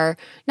who are,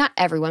 not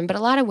everyone, but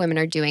a lot of women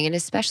are doing it,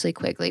 especially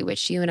Quigley,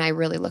 which you and I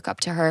really look up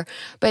to her.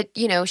 But,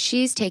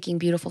 she's taking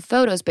beautiful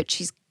photos, but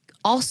she's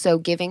also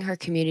giving her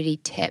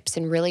community tips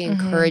and really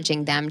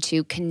encouraging them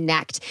to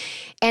connect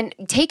and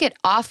take it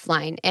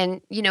offline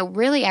and,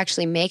 really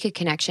actually make a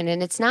connection.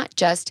 And it's not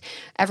just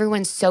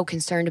everyone's so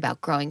concerned about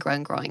growing.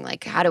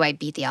 Like, how do I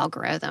beat the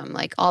algorithm?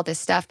 Like all this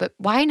stuff. But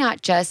why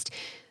not just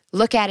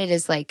look at it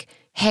as like,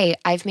 hey,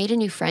 I've made a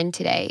new friend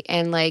today.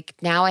 And like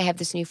now I have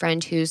this new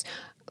friend who's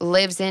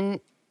lives in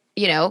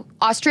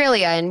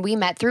Australia, and we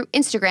met through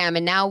Instagram,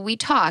 and now we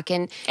talk.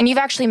 And you've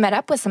actually met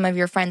up with some of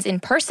your friends in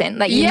person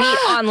that you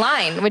meet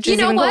online, which is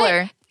even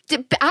cooler.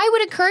 I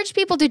would encourage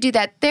people to do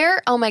that.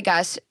 Oh my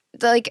gosh,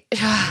 like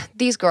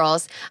these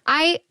girls.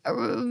 I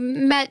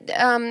met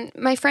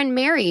my friend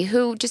Mary,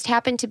 who just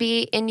happened to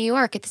be in New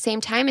York at the same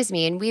time as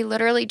me, and we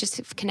literally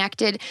just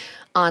connected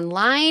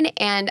online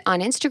and on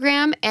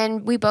Instagram,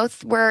 and we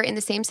both were in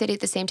the same city at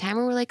the same time,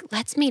 and we're like,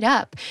 let's meet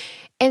up.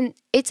 And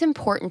it's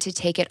important to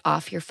take it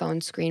off your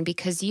phone screen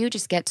because you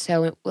just get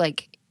so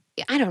like,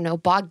 I don't know,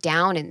 bogged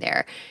down in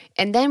there.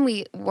 And then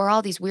we're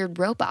all these weird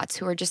robots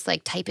who are just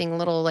like typing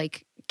little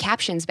like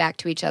captions back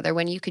to each other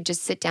when you could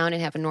just sit down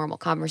and have a normal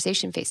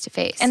conversation face to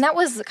face. And that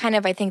was kind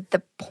of, I think,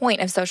 the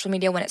point of social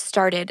media when it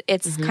started.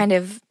 It's kind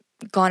of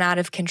gone out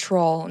of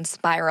control and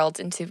spiraled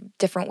into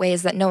different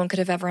ways that no one could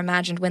have ever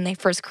imagined when they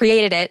first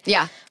created it.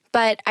 Yeah.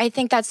 But I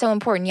think that's so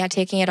important. Yeah,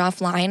 taking it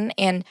offline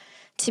and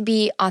to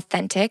be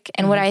authentic.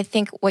 And what I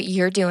think what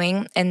you're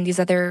doing and these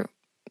other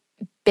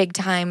big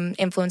time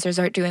influencers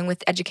are doing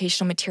with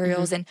educational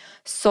materials and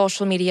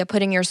social media,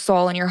 putting your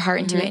soul and your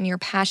heart into it and your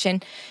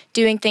passion,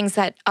 doing things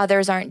that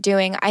others aren't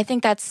doing. I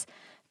think that's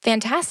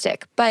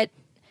fantastic. But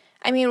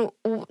I mean,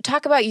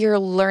 talk about your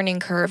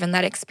learning curve and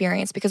that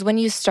experience, because when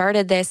you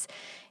started this,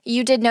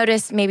 you did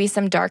notice maybe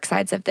some dark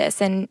sides of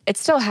this, and it's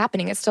still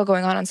happening. It's still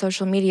going on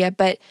social media.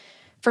 But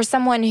for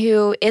someone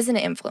who is an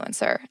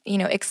influencer,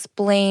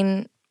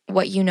 explain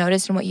what you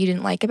noticed and what you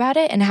didn't like about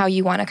it and how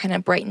you want to kind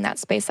of brighten that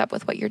space up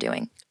with what you're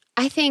doing.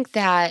 I think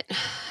that,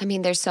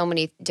 there's so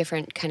many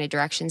different kind of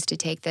directions to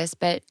take this,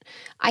 but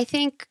I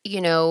think,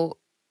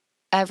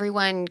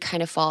 everyone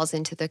kind of falls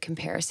into the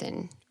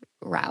comparison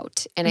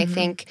route. And I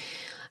think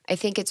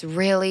it's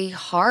really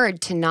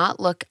hard to not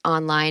look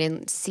online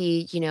and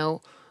see,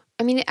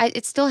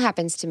 it still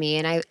happens to me.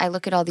 And I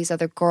look at all these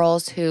other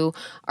girls who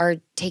are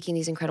taking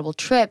these incredible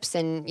trips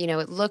and,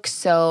 it looks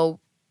so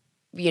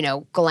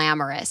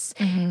glamorous.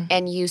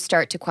 And you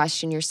start to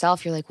question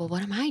yourself. You're like, well,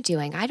 what am I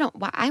doing? I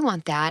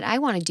want that. I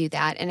want to do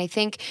that. And I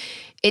think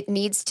it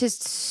needs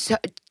to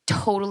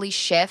totally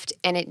shift,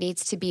 and it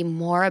needs to be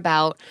more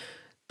about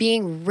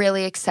being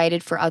really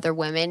excited for other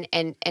women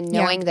and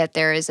knowing that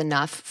there is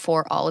enough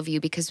for all of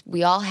you, because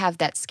we all have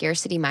that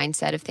scarcity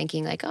mindset of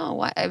thinking like, oh,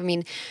 what?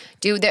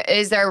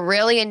 Is there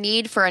really a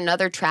need for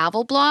another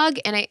travel blog?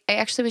 And I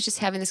actually was just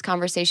having this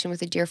conversation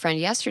with a dear friend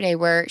yesterday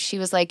where she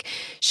was like,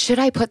 should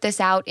I put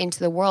this out into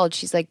the world?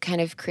 She's like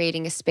kind of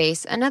creating a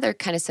space, another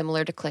kind of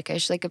similar to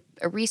Clickish, like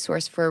a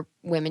resource for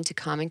women to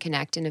come and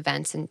connect in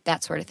events and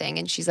that sort of thing.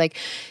 And she's like,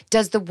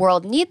 does the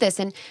world need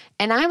this? And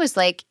I was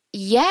like,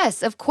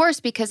 yes, of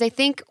course, because I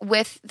think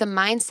with the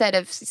mindset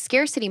of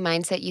scarcity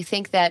mindset, you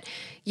think that,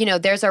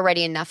 there's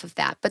already enough of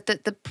that. But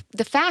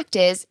the fact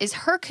is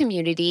her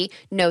community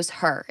knows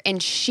her,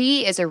 and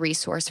she is a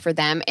resource for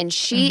them, and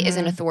she is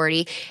an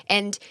authority,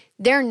 and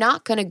they're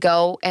not going to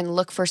go and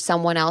look for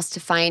someone else to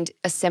find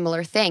a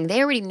similar thing.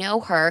 They already know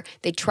her,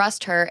 they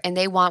trust her, and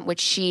they want what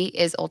she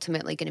is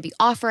ultimately going to be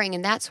offering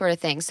and that sort of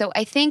thing. So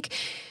I think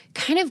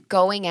kind of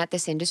going at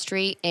this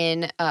industry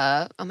in,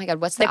 oh my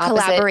God, what's the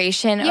opposite?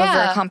 Collaboration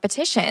over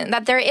competition,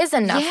 that there is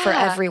enough for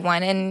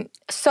everyone. And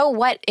so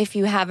what if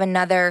you have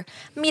another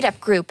meetup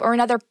group or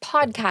another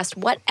podcast,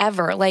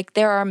 whatever, like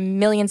there are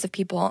millions of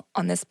people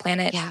on this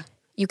planet. Yeah.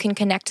 You can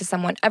connect to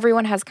someone.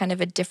 Everyone has kind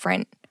of a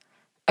different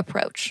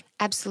approach.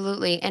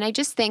 Absolutely. And I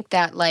just think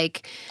that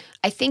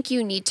I think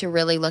you need to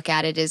really look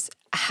at it as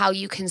how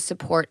you can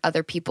support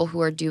other people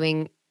who are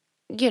doing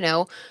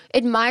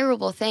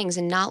admirable things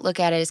and not look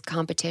at it as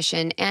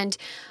competition. And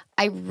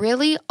I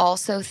really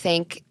also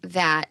think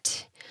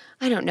that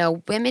I don't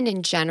know, women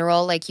in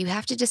general, like you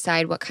have to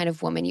decide what kind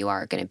of woman you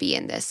are going to be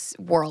in this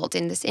world,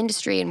 in this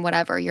industry, and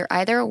whatever. You're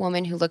either a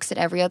woman who looks at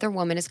every other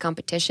woman as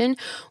competition,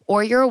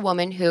 or you're a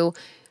woman who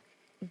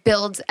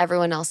builds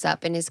everyone else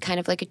up and is kind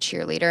of like a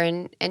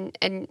cheerleader.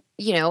 And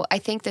you know, I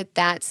think that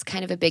that's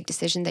kind of a big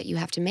decision that you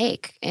have to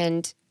make.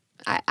 And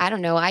I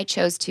don't know, I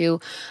chose to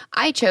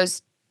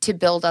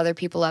build other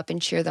people up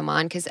and cheer them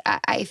on, because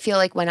I feel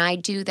like when I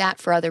do that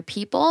for other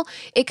people,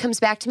 it comes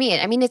back to me.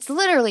 I mean, it's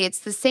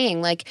the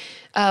saying, like,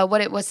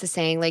 what's the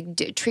saying?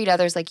 Like, treat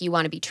others like you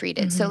want to be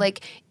treated. Mm-hmm. So,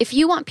 like, if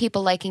you want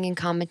people liking and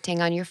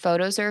commenting on your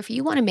photos, or if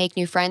you want to make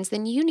new friends,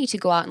 then you need to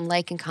go out and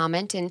like and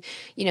comment and,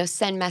 you know,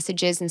 send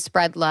messages and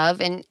spread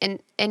love. And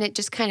it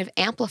just kind of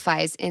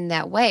amplifies in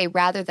that way,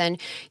 rather than,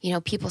 you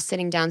know, people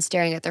sitting down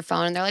staring at their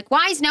phone and they're like,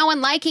 why is no one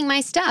liking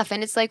my stuff?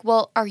 And it's like,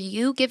 well, are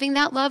you giving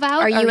that love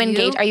out? Are you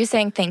engaged? Are you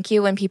saying thank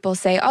you when people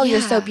say, oh, you're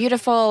so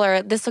beautiful,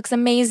 or this looks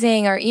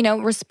amazing, or, you know,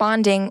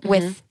 responding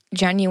with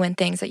genuine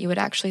things that you would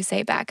actually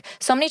say back.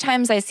 So many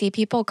times I see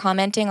people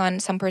commenting on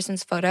some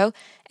person's photo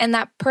and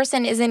that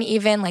person isn't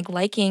even like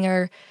liking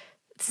or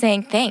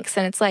saying thanks.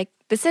 And it's like,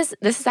 this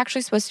is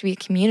actually supposed to be a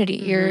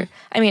community.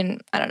 I mean,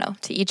 I don't know,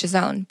 to each his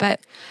own, but.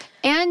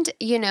 And,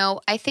 you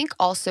know, I think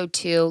also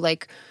too,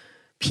 like,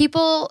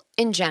 people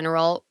in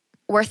general,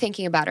 we're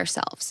thinking about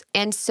ourselves.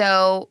 And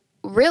so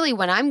really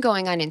when I'm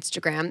going on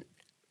Instagram,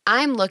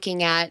 I'm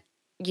looking at,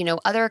 you know,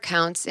 other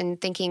accounts and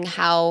thinking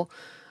all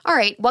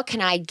right, what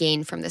can I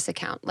gain from this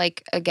account?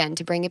 Like, again,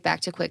 to bring it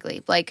back to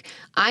Quigley, like,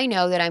 I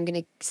know that I'm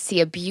going to see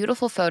a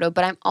beautiful photo,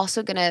 but I'm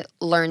also going to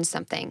learn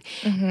something.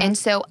 And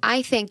so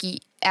I think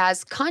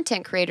as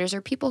content creators or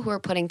people who are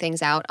putting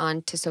things out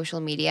onto social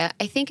media,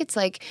 I think it's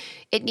like,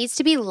 it needs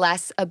to be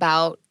less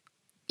about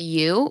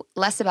you,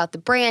 less about the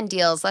brand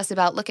deals, less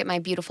about, look at my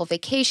beautiful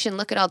vacation,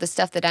 look at all the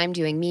stuff that I'm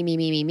doing,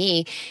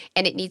 me.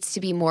 And it needs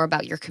to be more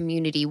about your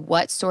community.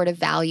 What sort of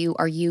value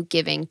are you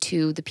giving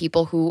to the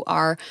people who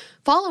are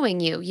following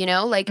you? You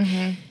know, like,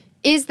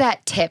 is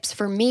that tips?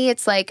 For me,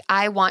 it's like,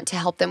 I want to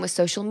help them with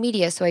social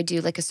media. So I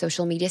do like a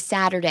social media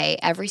Saturday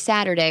every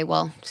Saturday.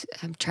 Well,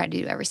 I'm trying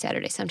to do every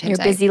Saturday. Sometimes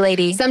you're a busy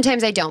lady.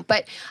 Sometimes I don't,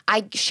 but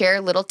I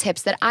share little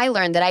tips that I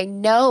learned that I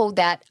know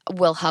that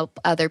will help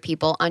other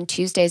people. On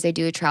Tuesdays, I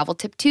do a travel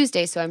tip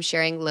Tuesday. So I'm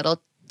sharing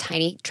little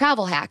tiny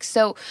travel hacks.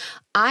 So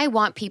I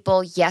want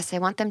people, yes, I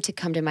want them to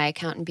come to my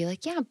account and be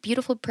like, yeah,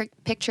 beautiful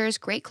pictures,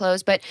 great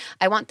clothes, but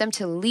I want them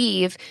to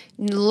leave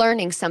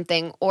learning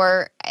something,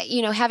 or,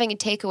 you know, having a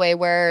takeaway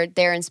where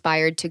they're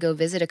inspired to go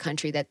visit a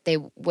country that they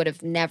would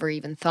have never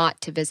even thought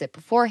to visit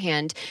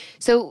beforehand.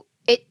 So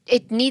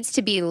it needs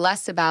to be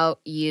less about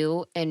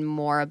you and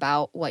more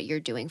about what you're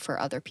doing for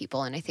other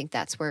people. And I think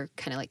that's where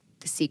kind of like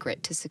the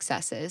secret to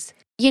success is.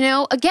 You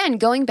know, again,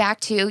 going back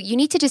to, you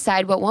need to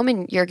decide what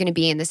woman you're going to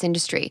be in this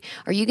industry.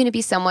 Are you going to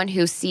be someone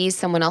who sees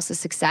someone else's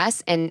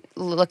success and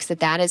looks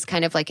at that as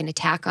kind of like an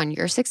attack on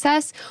your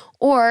success?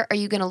 Or are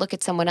you going to look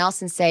at someone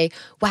else and say,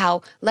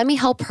 wow, let me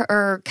help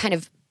her kind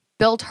of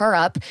build her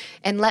up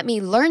and let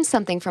me learn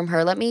something from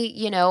her. Let me,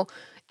 you know,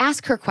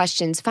 ask her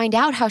questions, find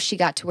out how she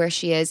got to where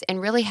she is,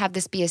 and really have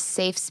this be a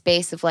safe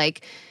space of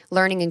like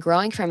learning and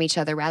growing from each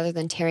other rather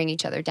than tearing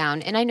each other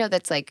down. And I know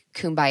that's like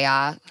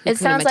kumbaya. It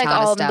sounds like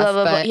all stuff, blah,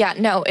 blah, blah. Yeah,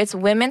 no, it's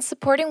women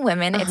supporting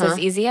women. It's as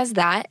easy as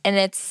that. And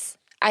it's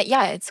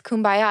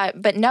kumbaya.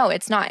 But no,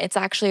 it's not. It's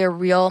actually a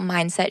real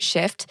mindset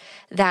shift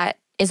that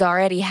is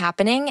already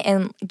happening,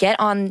 and get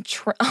on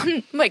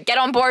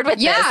board with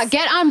this. Yeah,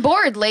 get on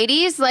board,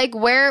 ladies. Like,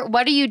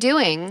 what are you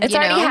doing? It's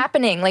already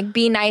happening. Like,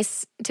 be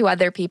nice to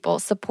other people,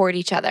 support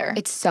each other.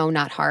 It's so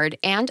not hard.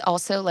 And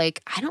also,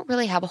 like, I don't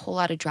really have a whole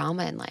lot of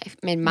drama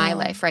in my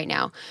life right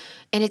now.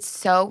 And it's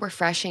so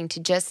refreshing to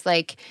just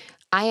like,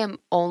 I am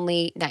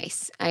only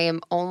nice. I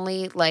am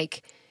only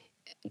like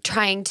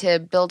trying to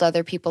build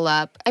other people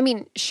up. I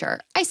mean, sure,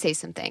 I say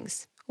some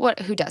things.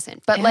 Who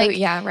doesn't? But like,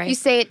 yeah, right. You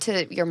say it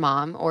to your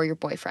mom or your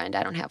boyfriend.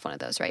 I don't have one of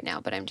those right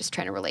now, but I'm just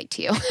trying to relate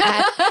to you.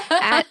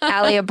 at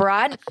Ali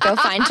Abroad, go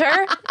find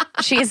her.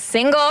 She's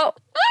single.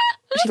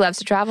 She loves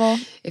to travel.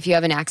 If you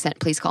have an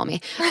accent, please call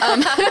me.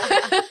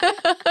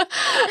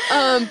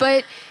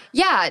 But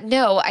yeah,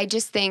 no, I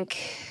think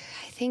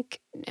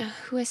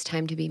who has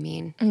time to be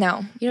mean?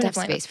 No, you don't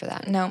have space for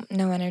that. No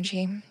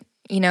energy.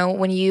 You know,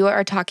 when you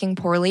are talking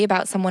poorly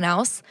about someone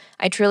else,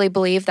 I truly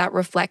believe that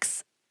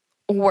reflects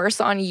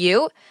worse on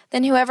you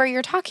than whoever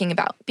you're talking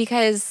about,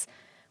 because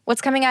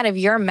what's coming out of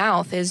your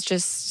mouth is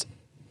just,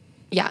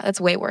 that's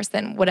way worse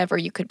than whatever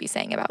you could be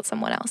saying about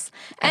someone else.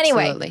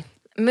 Anyway, absolutely.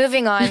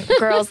 Moving on,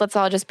 girls, let's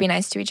all just be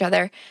nice to each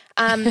other.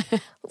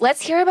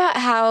 Let's hear about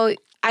how,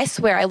 I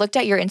swear, I looked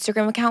at your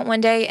Instagram account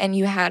one day and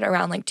you had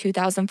around like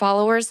 2,000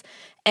 followers,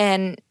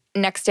 and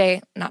next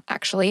day, not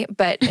actually,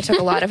 but it took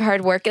a lot of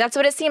hard work. That's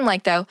what it seemed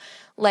like, though.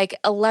 Like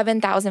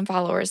 11,000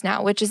 followers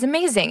now, which is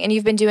amazing. And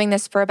you've been doing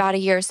this for about a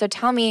year. So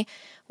tell me,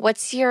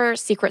 what's your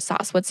secret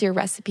sauce? What's your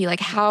recipe? Like,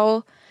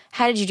 how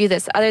did you do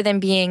this other than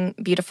being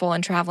beautiful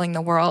and traveling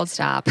the world?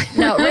 Stop.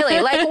 No,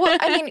 really. Like,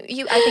 I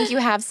think you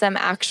have some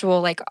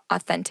actual, like,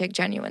 authentic,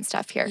 genuine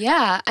stuff here.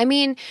 Yeah. I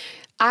mean,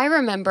 I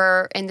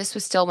remember, and this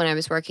was still when I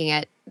was working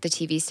at the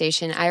TV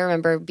station, I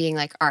remember being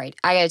like, all right,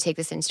 I got to take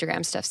this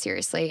Instagram stuff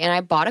seriously. And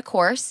I bought a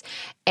course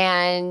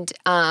and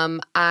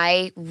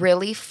I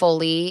really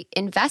fully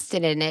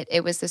invested in it.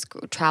 It was this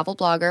travel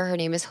blogger. Her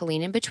name is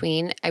Helene In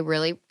Between. I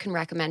really can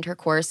recommend her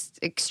course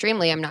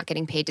extremely. I'm not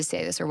getting paid to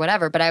say this or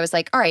whatever, but I was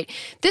like, all right,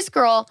 this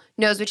girl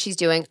knows what she's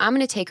doing. I'm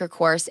going to take her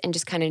course and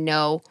just kind of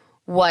know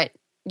what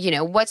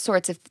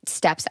sorts of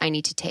steps I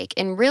need to take.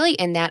 And really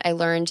in that, I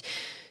learned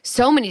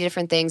so many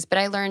different things, but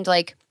I learned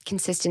like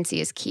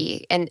consistency is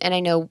key. And I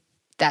know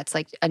that's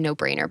like a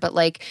no-brainer, but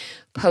like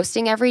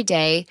posting every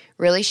day,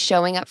 really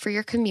showing up for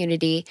your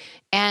community.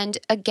 And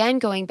again,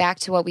 going back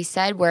to what we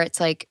said, where it's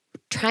like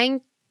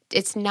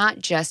it's not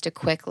just a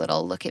quick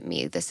little look at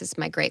me, this is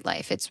my great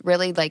life. It's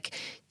really like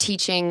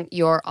teaching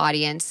your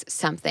audience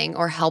something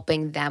or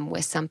helping them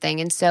with something.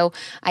 And so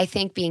I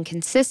think being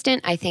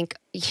consistent, I think,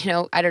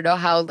 I don't know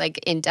how like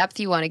in depth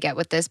you want to get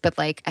with this, but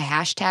like a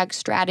hashtag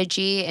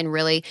strategy and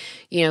really,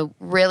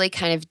 really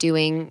kind of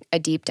doing a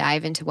deep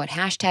dive into what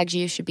hashtags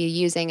you should be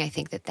using. I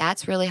think that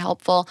that's really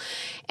helpful.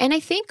 And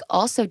I think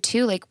also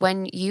too, like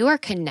when you are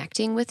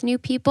connecting with new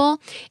people,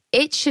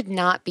 it should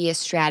not be a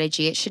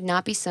strategy. It should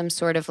not be some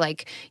sort of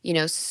like,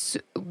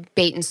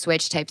 bait and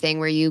switch type thing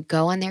where you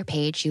go on their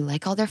page, you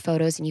like all their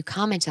photos and you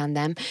comment on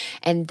them.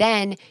 And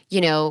then,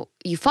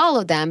 you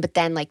follow them, but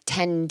then like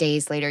 10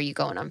 days later you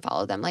go and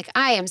unfollow them. Like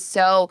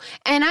I'll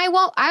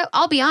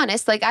be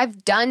honest, like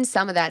I've done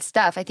some of that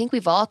stuff. I think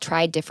we've all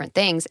tried different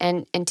things.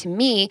 And to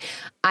me,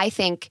 I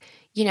think,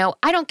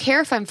 I don't care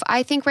if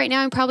I think right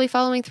now I'm probably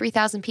following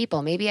 3,000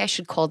 people. Maybe I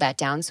should cull that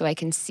down so I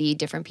can see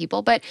different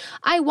people. But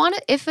I want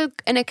to, if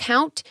an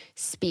account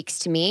speaks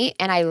to me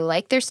and I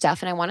like their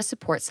stuff and I want to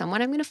support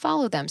someone, I'm going to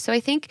follow them. So I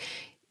think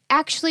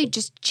actually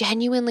just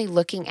genuinely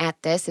looking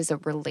at this as a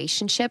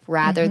relationship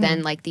rather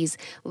than like these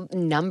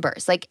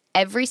numbers. Like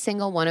every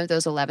single one of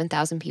those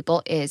 11,000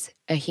 people is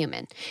a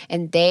human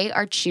and they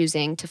are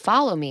choosing to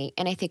follow me.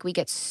 And I think we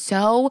get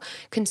so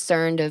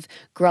concerned of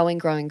growing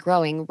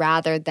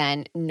rather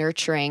than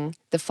nurturing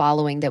the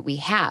following that we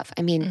have.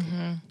 I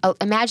mean,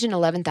 imagine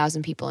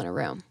 11,000 people in a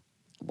room.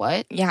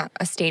 What? Yeah,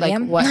 a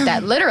stadium. Like what?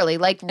 That literally,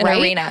 like an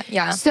arena.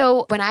 Yeah.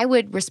 So when I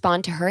would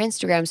respond to her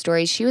Instagram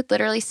stories, she would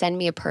literally send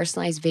me a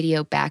personalized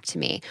video back to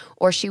me,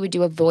 or she would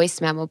do a voice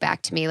memo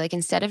back to me. Like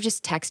instead of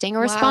just texting a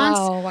response.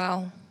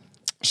 Wow.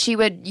 She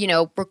would,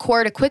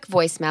 record a quick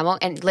voice memo.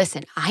 And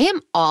listen, I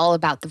am all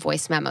about the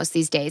voice memos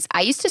these days.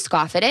 I used to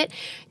scoff at it.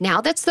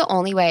 Now that's the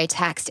only way I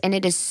text. And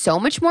it is so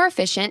much more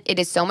efficient. It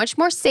is so much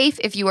more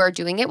safe if you are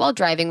doing it while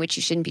driving, which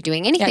you shouldn't be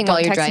doing anything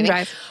while you're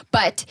driving.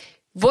 But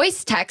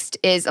voice text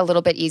is a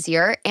little bit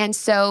easier. And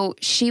so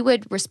she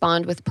would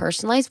respond with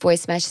personalized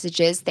voice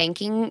messages,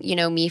 thanking,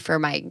 me for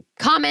my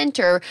comment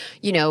or,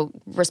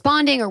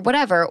 responding or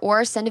whatever,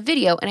 or send a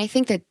video. And I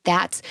think that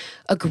that's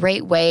a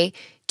great way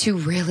to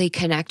really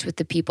connect with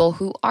the people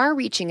who are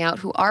reaching out,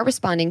 who are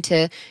responding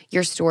to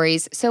your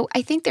stories. So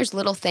I think there's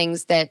little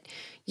things that,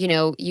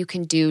 you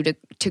can do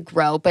to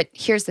grow. But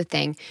here's the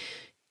thing.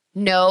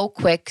 No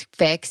quick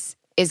fix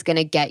is going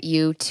to get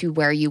you to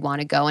where you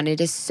want to go. And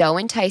it is so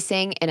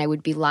enticing. And I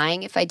would be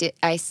lying if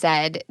I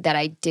said that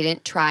I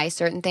didn't try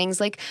certain things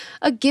like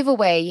a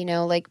giveaway,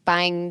 like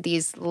buying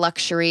these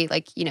luxury,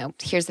 like,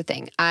 here's the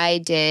thing.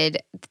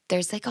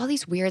 There's like all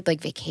these weird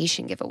like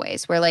vacation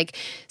giveaways where like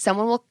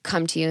someone will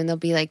come to you and they'll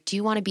be like, do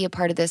you want to be a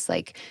part of this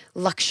like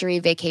luxury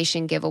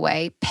vacation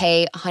giveaway?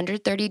 Pay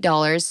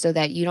 $130 so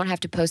that you don't have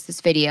to post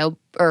this video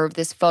or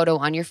this photo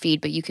on your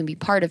feed, but you can be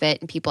part of it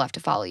and people have to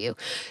follow you.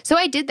 So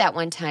I did that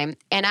one time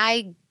and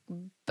I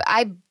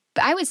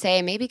would say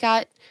I maybe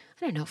got,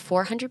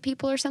 400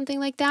 people or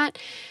something like that.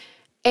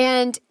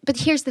 But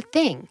here's the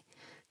thing.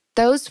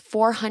 Those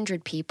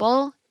 400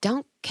 people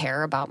don't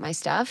care about my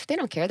stuff. They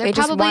don't care. They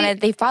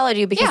followed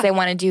you because they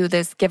want to do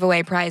this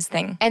giveaway prize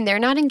thing. And they're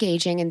not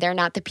engaging and they're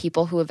not the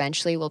people who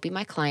eventually will be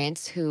my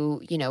clients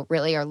who,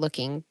 really are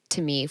looking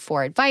to me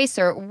for advice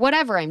or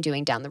whatever I'm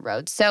doing down the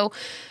road. So,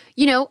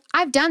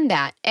 I've done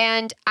that.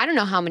 And I don't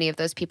know how many of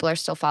those people are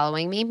still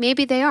following me.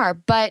 Maybe they are.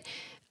 But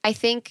I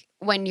think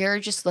when you're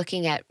just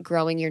looking at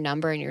growing your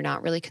number and you're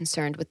not really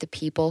concerned with the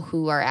people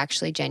who are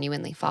actually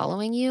genuinely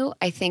following you,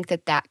 I think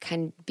that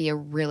can be a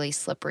really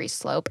slippery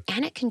slope.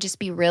 And it can just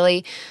be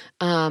really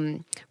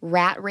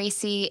rat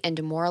racy and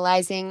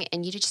demoralizing.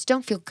 And you just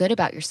don't feel good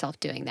about yourself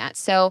doing that.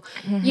 So,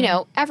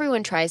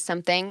 everyone tries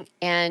something.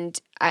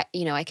 And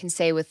I can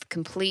say with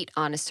complete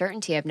honest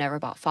certainty, I've never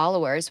bought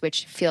followers,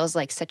 which feels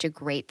like such a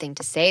great thing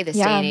to say this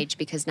day and age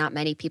because not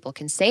many people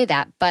can say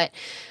that. But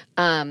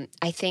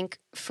I think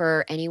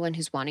for anyone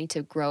who's wanting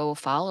to grow a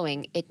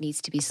following, it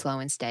needs to be slow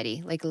and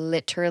steady. Like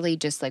literally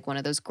just like one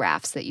of those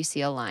graphs that you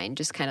see a line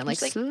just kind of like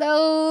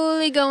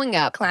slowly going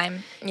up.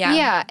 Climb. Yeah.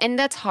 Yeah. And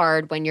that's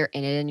hard when you're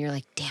in it and you're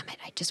like, damn it,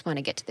 I just want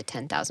to get to the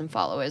 10,000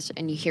 followers.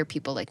 And you hear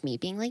people like me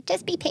being like,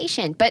 just be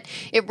patient. But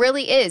it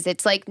really is.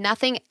 It's like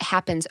nothing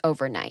happens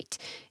overnight.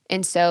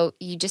 And so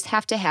you just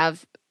have to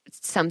have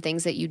some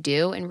things that you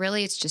do. And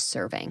really it's just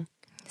serving.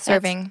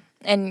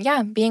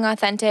 And being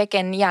authentic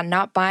and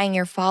not buying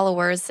your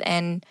followers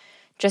and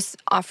just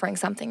offering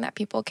something that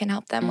people can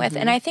help them with.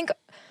 And I think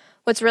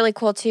what's really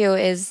cool too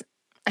is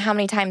how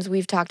many times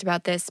we've talked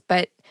about this,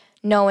 but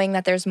knowing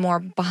that there's more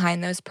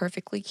behind those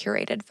perfectly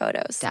curated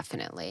photos.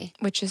 Definitely.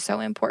 Which is so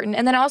important.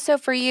 And then also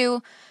for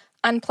you,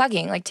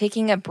 unplugging, like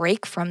taking a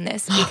break from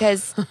this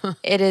because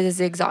it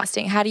is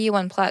exhausting. How do you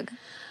unplug?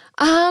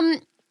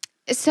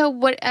 So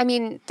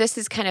this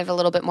is kind of a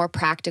little bit more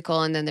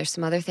practical, and then there's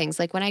some other things.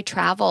 Like when I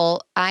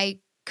travel, I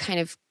kind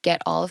of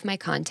get all of my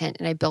content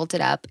and I build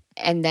it up,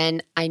 and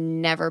then I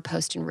never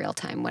post in real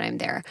time when I'm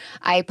there.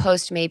 I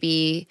post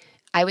maybe,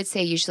 I would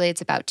say usually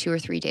it's about 2 or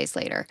 3 days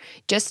later,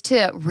 just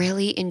to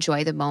really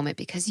enjoy the moment,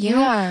 because you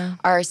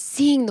are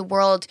seeing the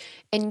world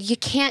and you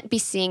can't be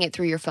seeing it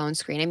through your phone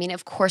screen. I mean,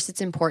 of course it's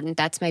important.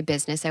 That's my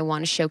business. I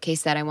want to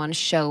showcase that. I want to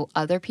show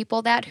other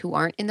people that who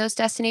aren't in those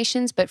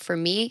destinations. But for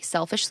me,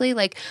 selfishly,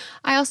 like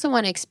I also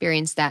want to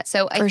experience that.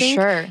 So I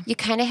think you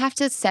kind of have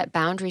to set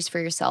boundaries for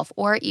yourself,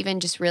 or even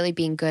just really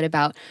being good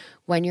about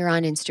when you're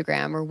on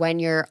Instagram or when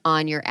you're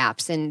on your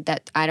apps. And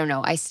that, I don't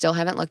know, I still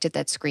haven't looked at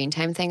that screen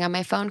time thing on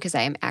my phone because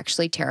I am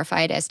actually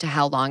terrified as to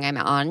how long I'm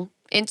on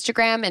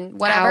Instagram and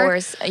whatever.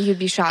 Hours. You'd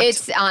be shocked.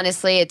 It's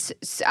honestly,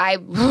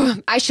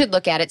 I should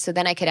look at it so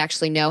then I could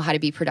actually know how to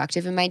be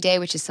productive in my day,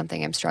 which is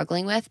something I'm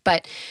struggling with.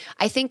 But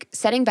I think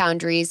setting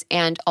boundaries,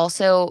 and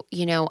also,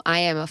 I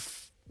am a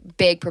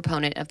big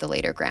proponent of the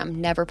latergram,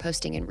 never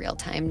posting in real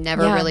time,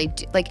 never really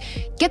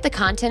get the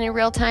content in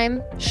real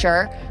time,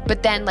 sure,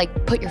 but then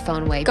put your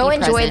phone away. Go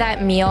enjoy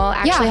that meal,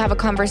 actually have a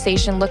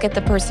conversation, look at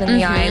the person in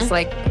the eyes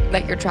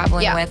that you're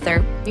traveling with,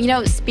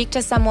 or speak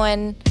to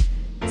someone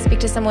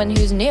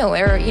who's new,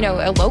 or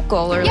a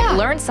local, or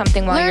learn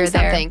something while you're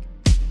there.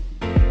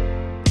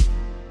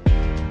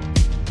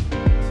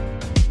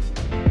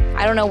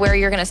 I don't know where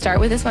you're going to start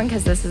with this one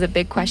because this is a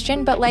big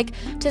question, but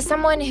to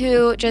someone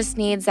who just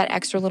needs that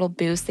extra little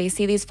boost, they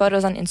see these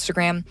photos on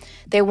Instagram,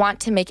 they want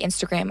to make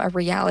Instagram a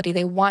reality,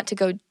 they want to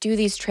go do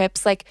these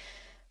trips,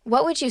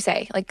 what would you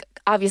say?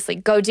 Obviously,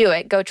 go do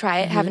it, go try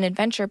it, have an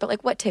adventure,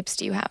 but what tips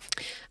do you have?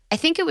 I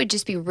think it would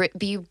just be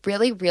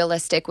really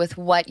realistic with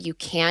what you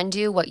can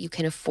do, what you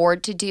can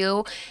afford to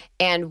do,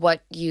 and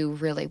what you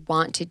really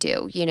want to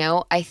do.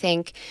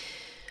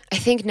 I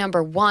think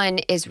number one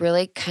is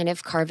really kind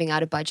of carving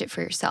out a budget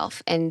for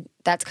yourself. And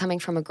that's coming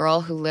from a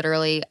girl who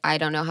literally, I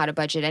don't know how to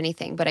budget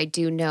anything, but I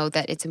do know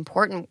that it's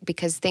important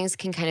because things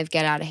can kind of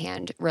get out of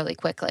hand really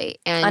quickly.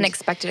 And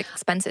unexpected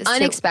expenses.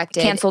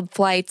 Unexpected. Canceled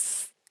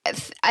flights.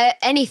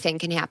 Anything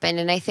can happen.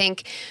 And I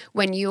think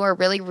when you are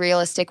really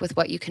realistic with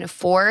what you can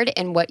afford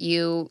and what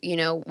you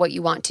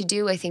want to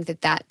do, I think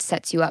that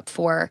sets you up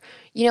for,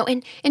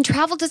 and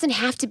travel doesn't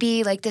have to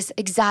be like this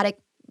exotic,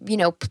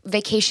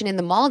 vacation in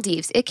the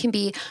Maldives. It can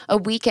be a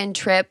weekend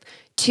trip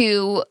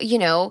to,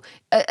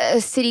 a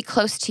city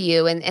close to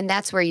you. And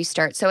that's where you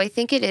start. So I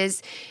think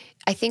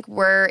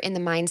we're in the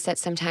mindset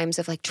sometimes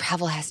of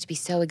travel has to be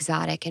so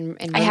exotic and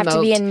remote. I have to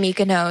be in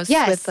Mykonos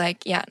with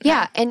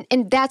Yeah.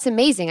 And that's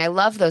amazing. I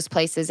love those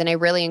places. And I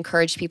really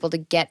encourage people to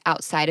get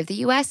outside of the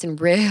US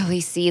and really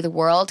see the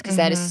world because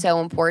that is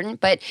so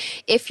important. But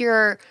if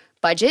your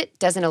budget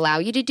doesn't allow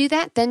you to do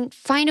that, then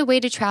find a way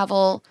to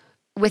travel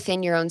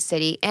within your own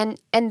city. And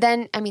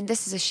then,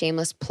 this is a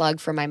shameless plug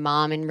for my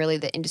mom and really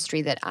the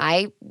industry that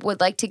I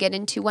would like to get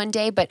into one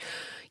day, but,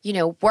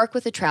 work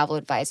with a travel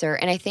advisor.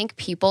 And I think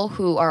people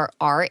who are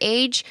our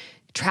age,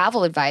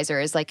 travel advisor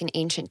is like an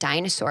ancient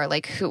dinosaur.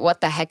 What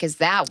the heck is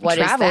that? What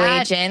is that?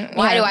 Travel agent.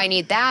 Why do I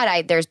need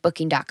that? There's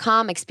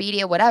Booking.com,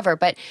 Expedia, whatever.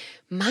 But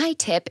my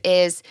tip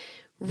is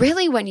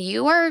really when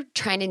you are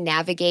trying to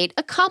navigate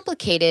a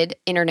complicated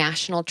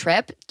international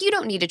trip, you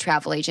don't need a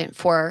travel agent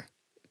for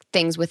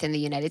things within the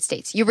United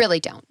States. You really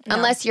don't. No.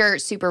 Unless you're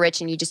super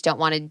rich and you just don't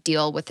want to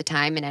deal with the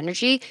time and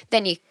energy,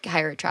 then you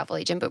hire a travel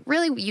agent. But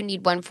really, you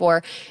need one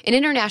for an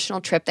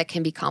international trip that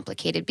can be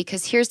complicated.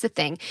 Because here's the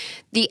thing.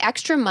 The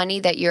extra money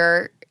that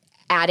you're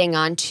adding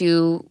on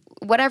to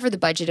whatever the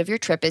budget of your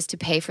trip is to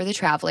pay for the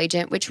travel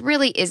agent, which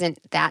really isn't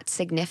that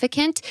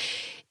significant,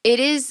 it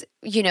is,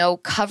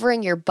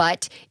 covering your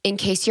butt in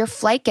case your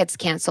flight gets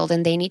canceled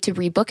and they need to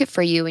rebook it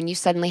for you. And you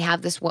suddenly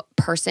have this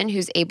person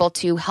who's able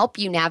to help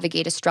you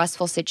navigate a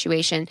stressful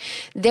situation.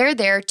 They're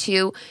there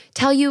to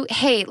tell you,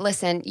 hey,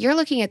 listen, you're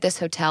looking at this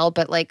hotel,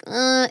 but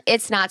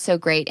it's not so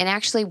great. And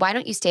actually, why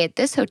don't you stay at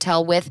this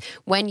hotel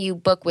when you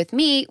book with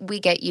me, we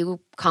get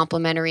you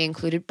complimentary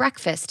included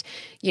breakfast,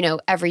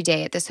 every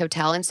day at this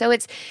hotel. And so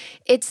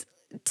it's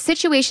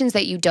situations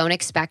that you don't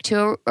expect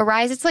to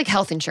arise. It's like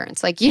health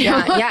insurance. It's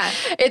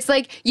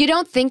you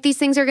don't think these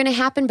things are going to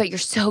happen, but you're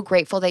so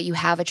grateful that you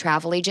have a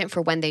travel agent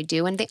for when they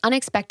do. And the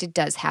unexpected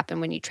does happen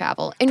when you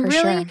travel. And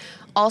really,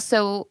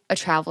 also a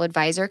travel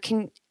advisor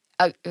can,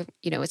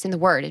 it's in the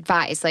word,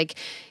 advise.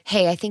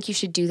 Hey, I think you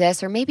should do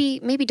this, or maybe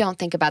don't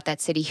think about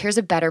that city. Here's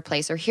a better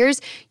place, or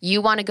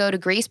you want to go to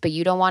Greece, but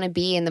you don't want to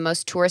be in the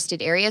most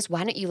touristed areas.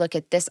 Why don't you look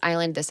at this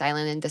island,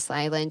 and this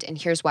island, and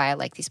here's why I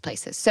like these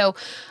places. So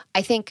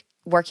I think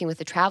working with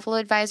a travel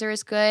advisor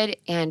is good,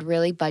 and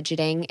really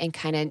budgeting and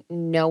kind of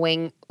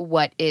knowing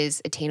what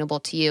is attainable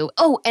to you.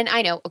 Oh, and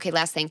I know. Okay,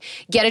 last thing.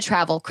 Get a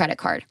travel credit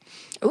card.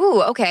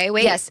 Ooh, okay.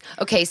 Wait. Yes.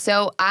 Okay,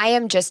 so I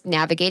am just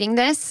navigating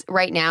this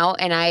right now,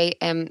 and I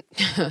am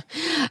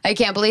I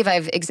can't believe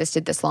I've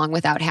existed this long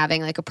without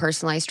having like a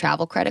personalized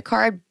travel credit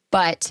card,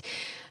 but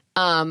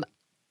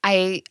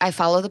I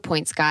follow the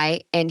points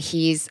guy, and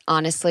he's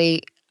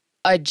honestly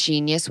a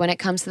genius when it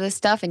comes to this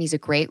stuff, and he's a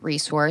great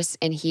resource,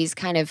 and he's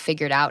kind of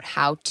figured out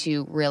how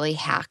to really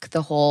hack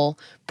the whole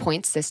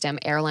point system,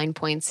 airline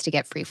points to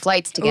get free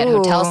flights, to get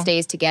hotel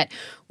stays, to get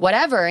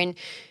whatever. And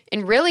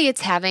really it's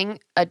having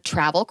a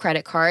travel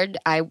credit card.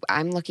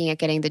 I'm looking at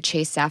getting the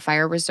Chase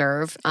Sapphire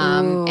Reserve,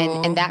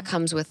 and that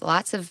comes with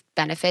lots of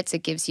benefits.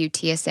 It gives you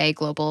TSA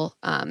global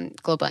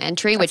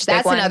entry, which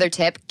that's another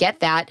tip. Get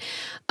that.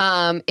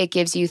 It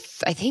gives you,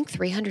 I think,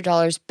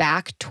 $300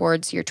 back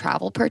towards your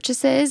travel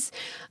purchases.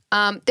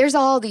 There's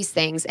all these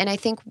things. And I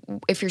think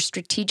if you're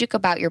strategic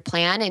about your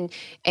plan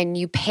and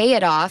you pay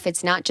it off,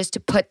 it's not just to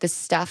put the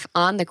stuff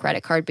on the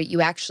credit card, but you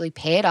actually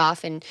pay it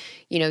off, and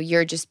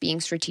you're just being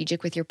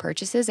strategic with your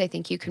purchases. I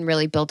think you can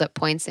really build up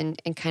points and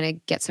kind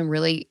of get some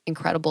really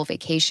incredible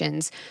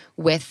vacations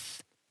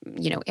with,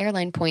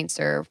 airline points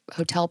or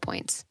hotel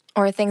points.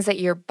 Or things that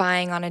you're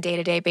buying on a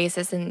day-to-day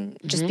basis, and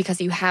just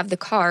because you have the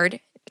card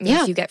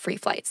means you get free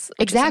flights.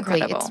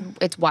 Exactly.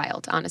 It's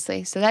wild,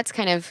 honestly. So that's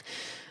kind of...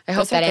 I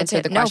hope that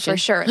answered the question. No, for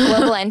sure.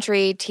 Global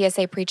entry,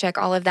 TSA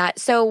PreCheck, all of that.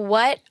 So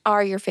what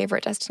are your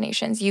favorite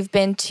destinations? You've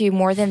been to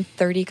more than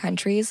 30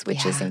 countries,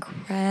 which is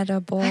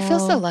incredible. I feel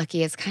so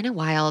lucky. It's kind of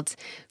wild.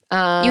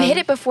 You hit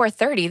it before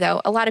 30,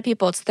 though. A lot of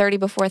people, it's 30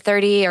 before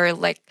 30, or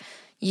like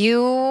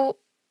you're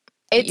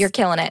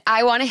killing it.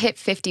 I want to hit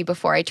 50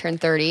 before I turn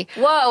 30.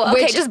 Whoa,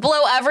 okay, just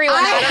blow everyone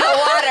out of the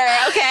water.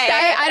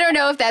 Okay. I don't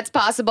know if that's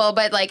possible,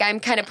 but like I'm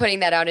kind of putting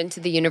that out into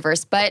the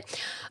universe. But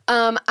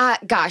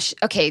gosh,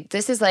 okay,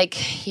 this is like,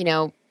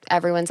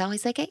 everyone's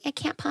always like, I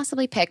can't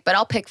possibly pick, but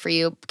I'll pick for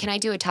you. Can I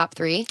do a top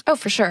 3? Oh,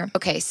 for sure.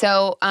 Okay,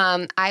 so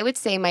I would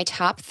say my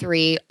top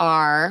 3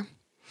 are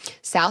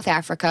South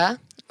Africa.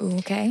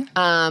 Okay.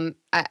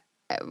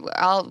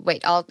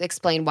 I'll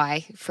explain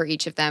why for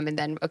each of them, and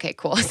then, okay,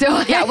 cool.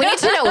 So yeah, we need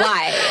to know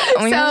why.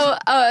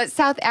 So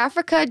South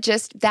Africa,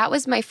 that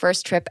was my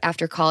first trip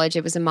after college.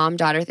 It was a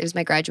mom-daughter. It was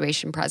my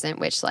graduation present,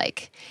 which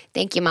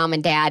thank you, Mom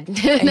and Dad.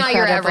 Not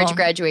your average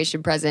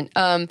graduation present.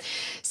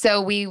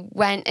 So we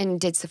went and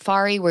did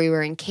safari. We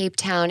were in Cape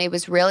Town. It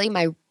was really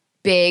my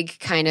big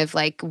kind of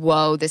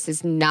whoa, this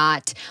is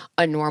not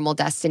a normal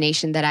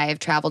destination that I have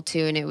traveled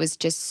to. And it was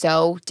just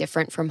so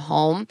different from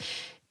home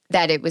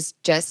that it was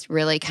just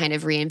really kind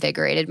of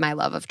reinvigorated my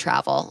love of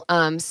travel.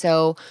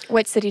 So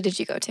what city did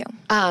you go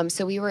to?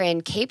 So we were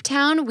in Cape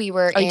Town. We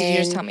were did you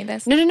just tell me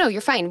this? No,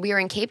 you're fine. We were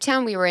in Cape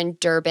Town. We were in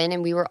Durban,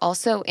 and we were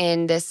also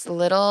in this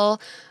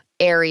little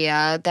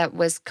area that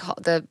was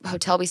called, the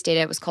hotel we stayed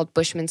at was called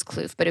Bushman's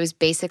Kloof, but it was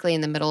basically in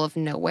the middle of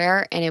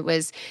nowhere. And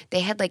they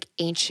had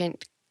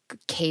ancient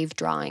cave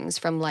drawings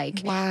from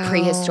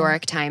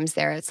prehistoric times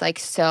there. It's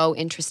so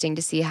interesting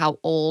to see how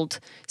old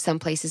some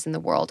places in the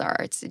world are.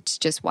 It's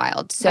just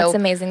wild. So that's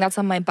amazing. That's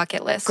on my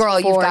bucket list. Girl,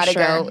 you've got to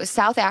go.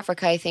 South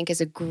Africa, I think, is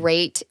a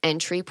great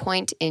entry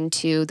point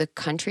into the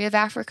country of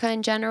Africa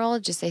in general.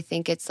 Just I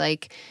think it's I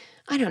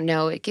don't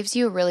know, it gives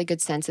you a really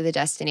good sense of the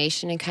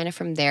destination, and kind of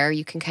from there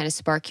you can kind of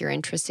spark your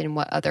interest in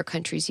what other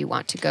countries you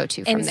want to go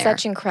to from there. And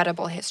such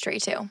incredible history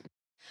too.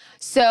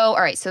 So, all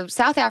right. So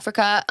South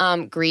Africa,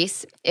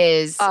 Greece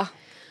is,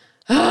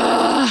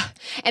 and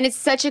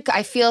it's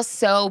I feel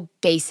so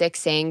basic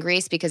saying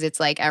Greece because it's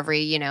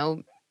every,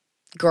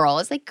 girl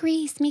is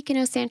Greece,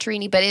 Mykonos,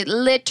 Santorini, but it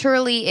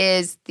literally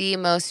is the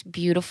most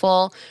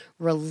beautiful,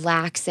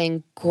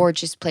 relaxing,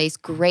 gorgeous place,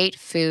 great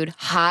food,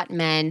 hot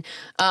men.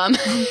 I was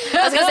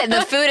going to say,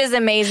 the food is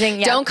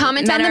amazing. Yeah, don't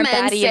comment on the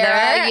men,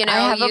 Sarah.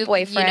 I have a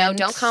boyfriend.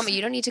 Don't comment.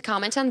 You don't need to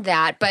comment on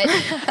that. But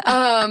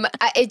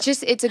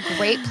it's a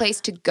great place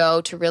to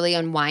go to really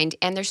unwind.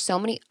 And there's so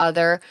many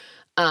other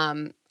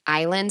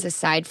islands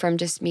aside from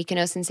just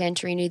Mykonos and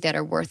Santorini that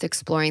are worth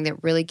exploring,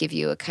 that really give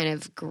you a kind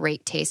of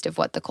great taste of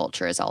what the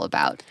culture is all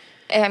about.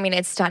 I mean,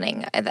 it's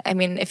stunning. I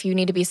mean, if you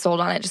need to be sold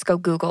on it, just go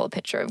Google a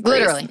picture of Greece.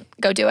 Literally.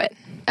 Go do it.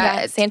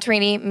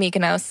 Santorini,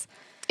 Mykonos.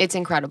 It's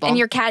incredible. And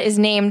your cat is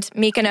named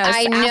Mykonos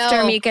after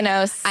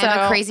Mykonos. So.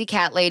 I'm a crazy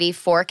cat lady.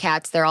 4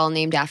 cats. They're all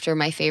named after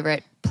my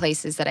favorite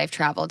places that I've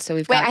traveled. So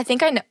Wait, I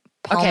think I know.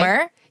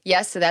 Palmer? Okay.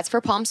 Yes, so that's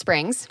for Palm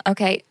Springs.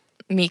 Okay.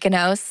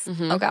 Mykonos.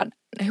 Mm-hmm. Oh, God.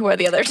 Who are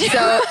the other two?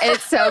 I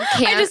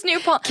just knew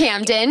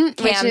Camden,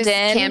 which is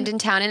Camden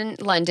Town in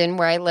London,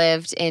 where I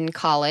lived in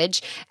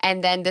college.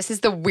 And then this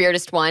is the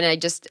weirdest one. I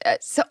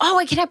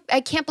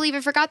can't believe I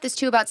forgot this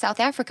too about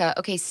South Africa.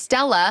 Okay,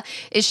 Stella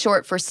is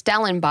short for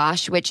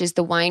Stellenbosch, which is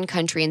the wine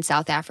country in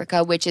South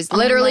Africa, which is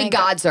literally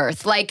God's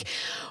earth.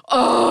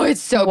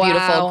 It's so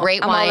beautiful.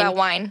 Great wine. I'm all about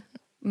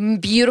wine.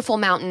 Beautiful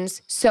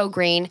mountains, so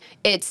green.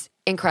 It's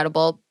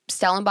incredible.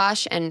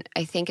 Stellenbosch, and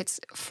I think it's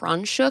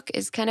Franschhoek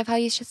is kind of how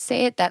you should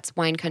say it. That's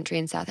wine country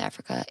in South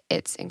Africa.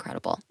 It's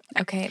incredible.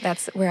 Okay,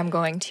 that's where I'm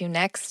going to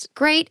next.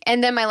 Great.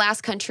 And then my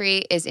last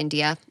country is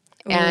India.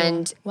 Ooh,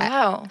 and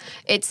wow.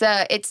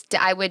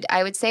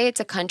 I would say it's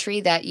a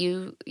country that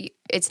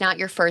it's not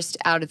your first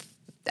out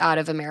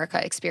of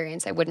America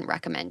experience. I wouldn't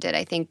recommend it.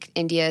 I think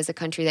India is a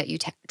country that you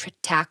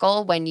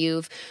tackle when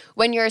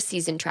you're a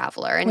seasoned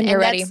traveler and when you're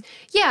ready.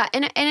 Yeah,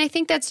 and I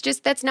think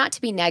that's not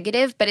to be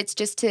negative, but it's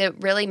just to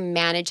really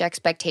manage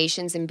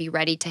expectations and be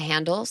ready to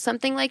handle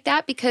something like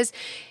that, because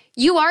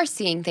you are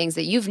seeing things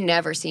that you've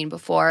never seen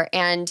before,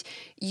 and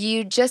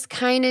you just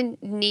kind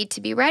of need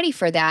to be ready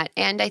for that.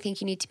 And I think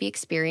you need to be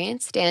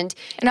experienced and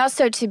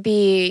also to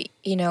be,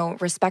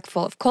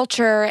 respectful of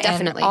culture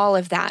definitely. And all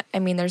of that. I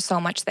mean, there's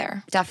so much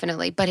there.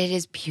 Definitely. But it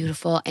is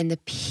beautiful, and the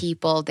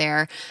people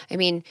there. I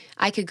mean,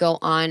 I could go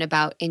on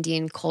about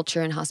Indian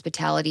culture and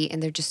hospitality,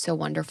 and they're just so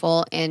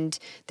wonderful, and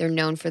they're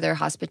known for their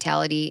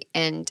hospitality.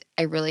 And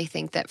I really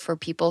think that for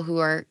people who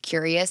are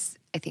curious,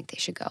 I think they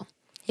should go.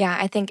 Yeah,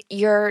 I think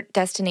your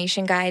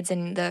destination guides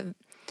and the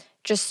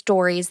just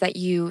stories that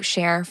you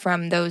share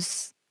from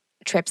those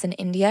trips in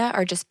India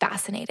are just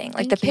fascinating.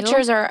 Like the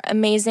pictures are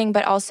amazing,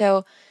 but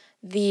also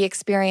the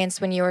experience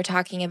when you were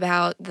talking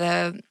about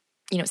the,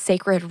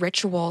 sacred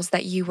rituals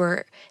that you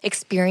were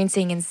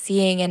experiencing and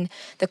seeing, and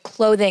the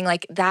clothing,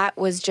 like that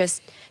was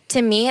just,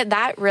 to me,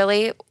 that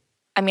really,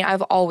 I mean,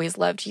 I've always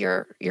loved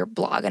your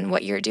blog and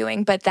what you're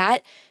doing, but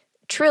that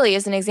truly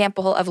is an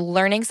example of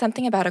learning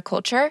something about a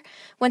culture.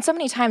 When so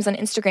many times on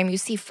Instagram you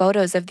see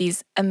photos of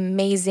these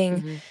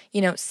amazing,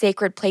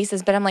 sacred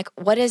places, but I'm like,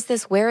 what is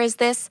this? Where is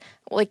this?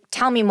 Like,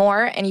 tell me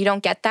more. And you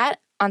don't get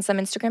that on some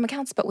Instagram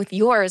accounts. But with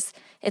yours,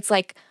 it's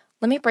like,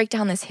 let me break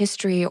down this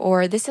history,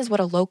 or this is what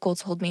a local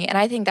told me. And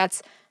I think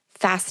that's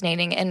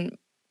fascinating and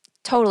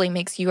totally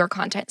makes your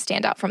content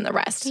stand out from the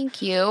rest.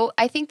 Thank you.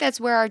 I think that's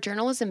where our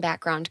journalism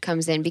background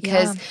comes in,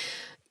 because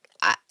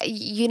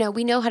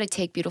we know how to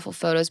take beautiful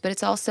photos, but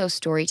it's also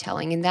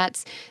storytelling. And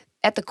that's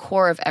at the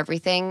core of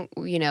everything.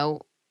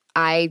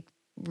 I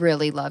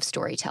really love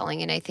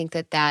storytelling. And I think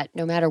that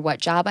no matter what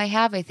job I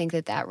have, I think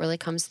that really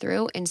comes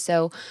through. And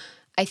so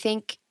I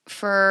think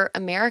for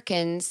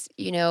Americans,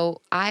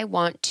 I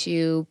want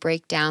to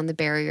break down the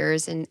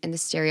barriers and the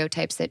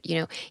stereotypes that,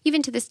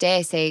 even to this day,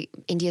 I say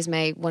India is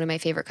one of my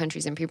favorite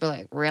countries, and people are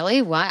like,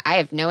 really? What? I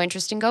have no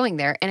interest in going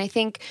there. And I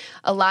think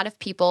a lot of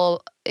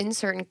people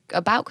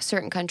about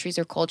certain countries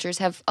or cultures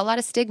have a lot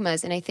of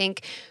stigmas. And I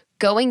think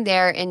going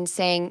there and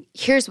saying,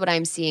 here's what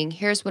I'm seeing,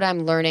 here's what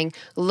I'm learning,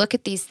 look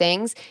at these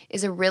things,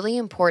 is a really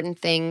important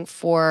thing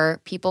for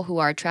people who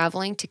are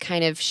traveling to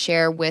kind of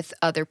share with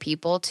other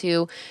people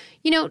to,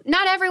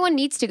 not everyone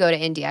needs to go to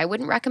India. I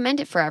wouldn't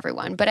recommend it for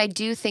everyone, but I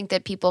do think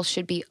that people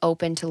should be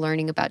open to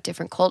learning about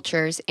different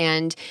cultures.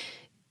 And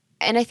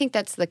I think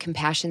that's the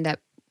compassion that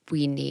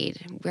we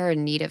need. We're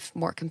in need of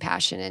more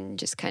compassion and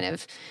just kind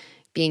of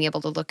being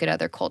able to look at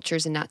other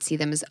cultures and not see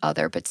them as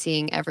other, but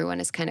seeing everyone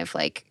as kind of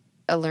like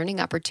a learning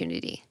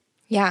opportunity.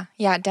 Yeah,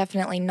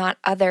 definitely not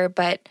other,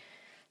 but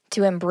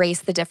to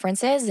embrace the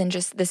differences and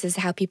just this is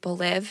how people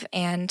live.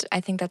 And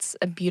I think that's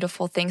a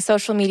beautiful thing.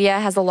 Social media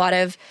has a lot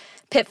of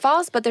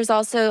pitfalls, but there's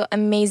also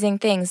amazing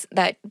things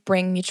that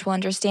bring mutual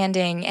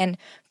understanding and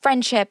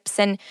friendships.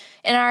 And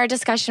in our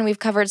discussion, we've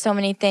covered so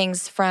many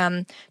things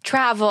from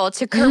travel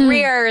to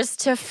careers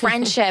to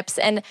friendships.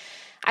 And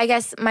I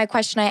guess my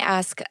question I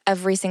ask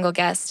every single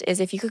guest is,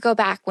 if you could go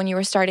back when you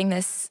were starting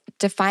this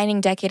defining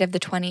decade of the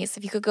 20s,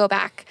 if you could go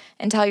back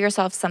and tell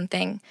yourself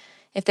something,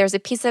 if there's a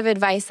piece of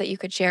advice that you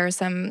could share,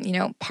 some,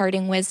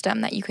 parting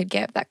wisdom that you could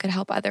give that could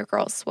help other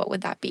girls, what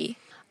would that be?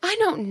 I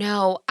don't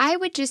know. I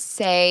would just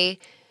say,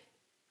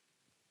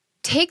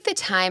 take the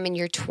time in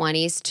your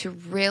 20s to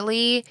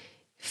really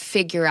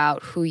figure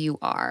out who you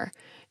are.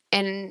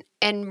 And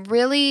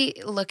really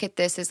look at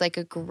this as like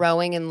a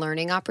growing and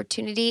learning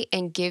opportunity,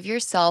 and give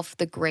yourself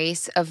the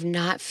grace of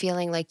not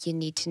feeling like you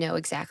need to know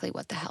exactly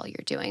what the hell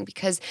you're doing.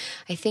 Because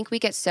I think we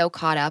get so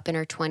caught up in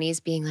our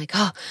 20s being like,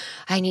 oh,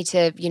 I need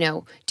to,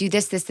 do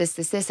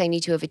this. I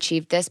need to have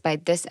achieved this by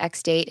this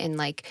X date. And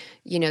like,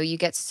 you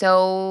get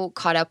so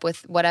caught up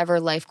with whatever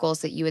life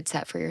goals that you would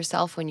set for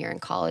yourself when you're in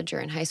college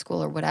or in high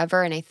school or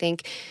whatever. And I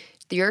think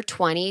your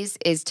 20s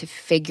is to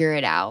figure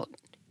it out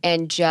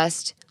and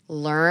just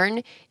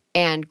learn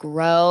and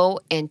grow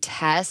and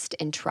test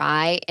and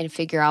try and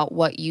figure out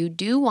what you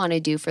do want to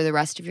do for the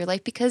rest of your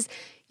life, because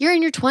you're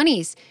in your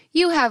 20s.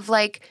 You have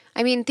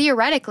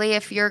theoretically,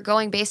 if you're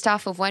going based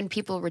off of when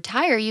people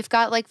retire, you've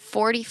got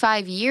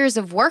 45 years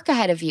of work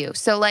ahead of you.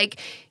 So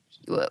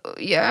you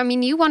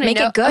want to make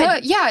it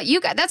good.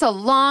 That's a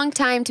long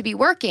time to be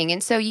working.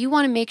 And so you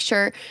want to make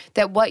sure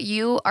that what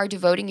you are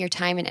devoting your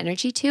time and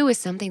energy to is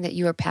something that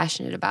you are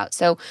passionate about.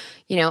 So,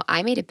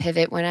 I made a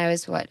pivot when I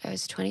was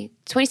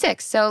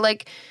 26. So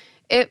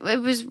it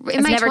was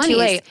in my 20s. It's never too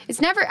late.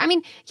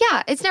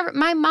 It's never.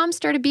 My mom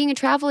started being a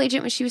travel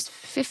agent when she was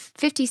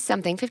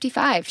 50-something,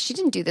 55. She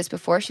didn't do this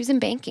before. She was in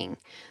banking.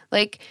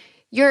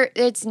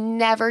 It's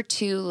never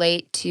too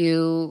late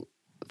to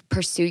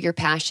pursue your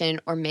passion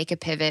or make a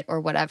pivot or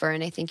whatever.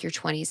 And I think your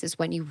 20s is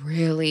when you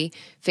really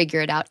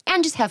figure it out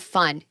and just have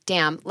fun.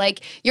 Damn,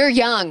 like you're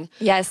young.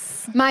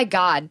 Yes. My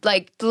God,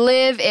 like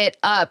live it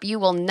up. You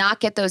will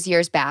not get those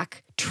years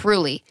back.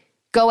 Truly.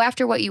 Go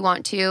after what you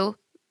want to.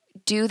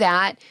 Do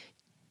that.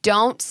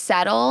 Don't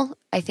settle.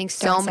 I think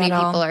so many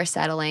people are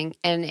settling,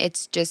 and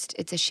it's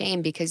a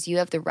shame because you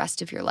have the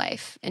rest of your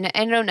life. And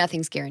I know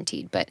nothing's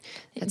guaranteed, but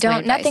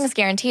nothing's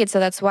guaranteed. So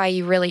that's why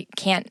you really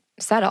can't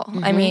settle.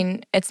 Mm-hmm. I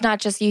mean, it's not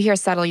just you hear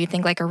settle, you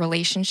think like a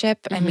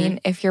relationship. Mm-hmm. I mean,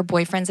 if your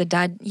boyfriend's a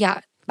dud,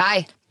 yeah.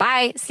 Bye.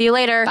 See you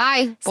later.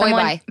 Bye.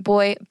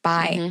 Boy,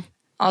 bye. Mm-hmm.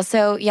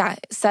 Also, yeah,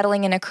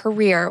 settling in a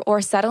career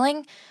or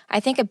settling, I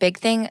think a big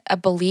thing, a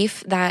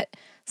belief that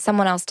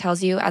someone else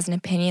tells you as an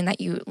opinion that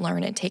you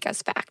learn and take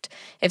as fact.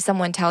 If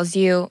someone tells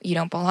you you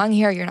don't belong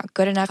here, you're not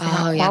good enough, you're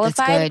not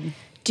qualified,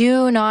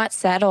 do not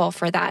settle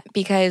for that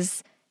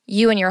because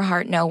you in your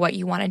heart know what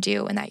you want to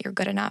do and that you're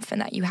good enough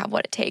and that you have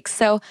what it takes.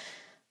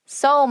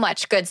 So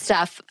much good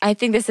stuff. I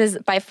think this is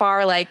by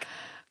far like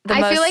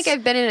I feel like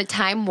I've been in a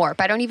time warp.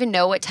 I don't even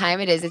know what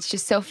time it is. It's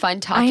just so fun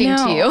talking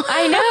to you.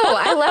 I know.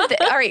 I love it.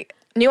 All right.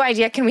 New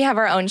idea. Can we have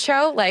our own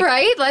show?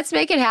 Right? Let's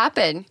make it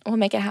happen. We'll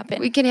make it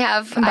happen. We can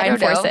have combined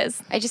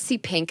forces. I just see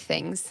pink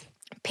things.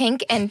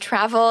 Pink and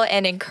travel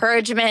and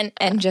encouragement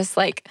and just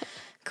like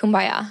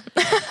kumbaya.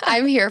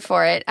 I'm here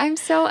for it. I'm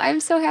so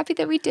happy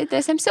that we did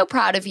this. I'm so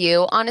proud of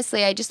you.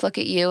 Honestly, I just look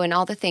at you and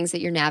all the things that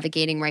you're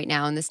navigating right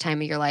now in this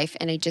time of your life.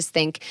 And I just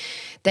think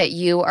that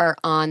you are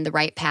on the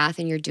right path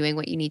and you're doing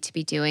what you need to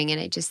be doing.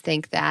 And I just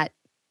think that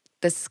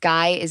the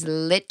sky is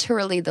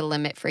literally the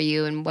limit for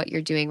you, and what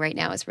you're doing right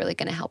now is really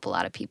going to help a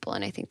lot of people,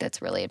 and I think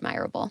that's really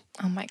admirable.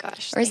 Oh my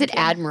gosh. Or is it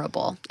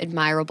admirable?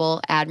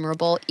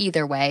 Admirable,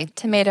 either way.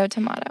 Tomato.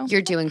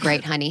 You're doing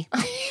great, honey.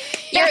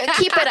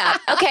 Keep it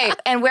up. Okay,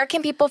 and where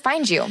can people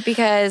find you?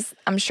 Because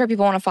I'm sure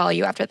people want to follow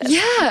you after this.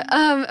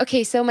 Yeah.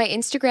 Okay, so my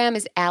Instagram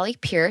is Allie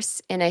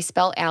Pierce, and I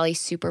spell Allie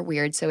super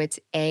weird, so it's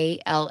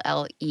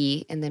ALLE,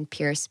 and then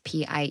Pierce,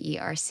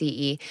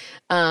 PIERCE.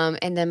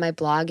 And then my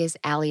blog is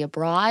Allie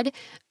Abroad.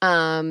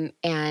 And,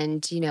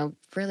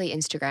 really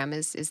Instagram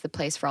is the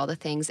place for all the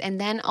things.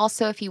 And then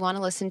also if you want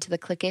to listen to the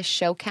Clickish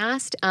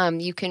Showcast,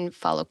 you can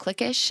follow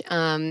Clickish.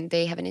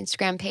 They have an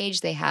Instagram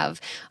page. They have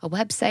a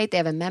website. They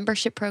have a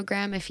membership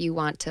program if you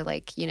want to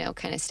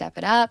kind of step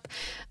it up.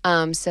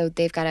 So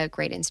they've got a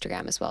great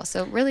Instagram as well.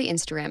 So really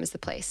Instagram is the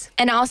place.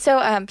 And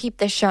also peep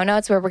the show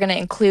notes where we're going to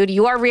include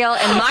your reel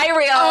and my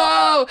reel.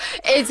 Oh,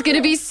 it's going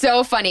to be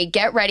so funny.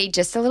 Get ready.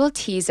 Just a little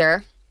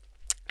teaser.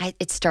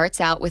 It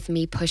starts out with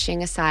me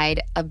pushing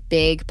aside a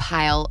big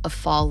pile of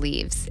fall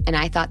leaves. And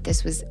I thought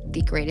this was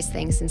the greatest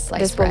thing since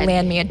sliced bread. This will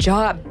land me a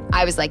job.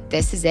 I was like,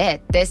 this is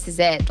it. This is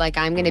it. Like,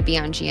 I'm going to be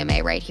on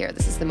GMA right here.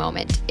 This is the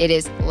moment. It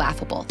is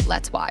laughable.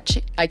 Let's watch.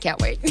 I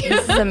can't wait.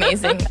 This is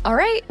amazing. All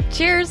right.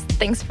 Cheers.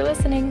 Thanks for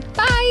listening.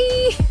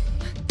 Bye.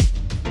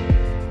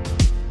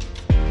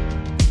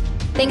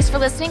 Thanks for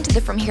listening to the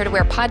From Here to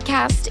Where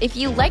podcast. If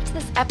you liked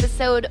this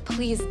episode,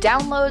 please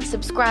download,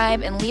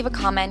 subscribe, and leave a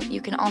comment.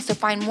 You can also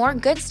find more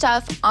good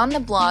stuff on the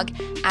blog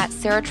at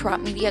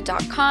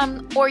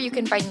sarahtrotmedia.com, or you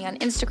can find me on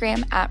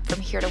Instagram at From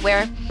Here to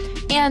Where.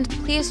 And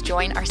please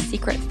join our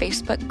secret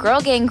Facebook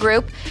Girl Gang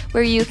group,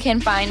 where you can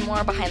find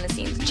more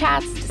behind-the-scenes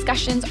chats,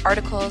 discussions,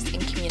 articles,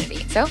 and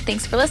community. So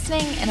thanks for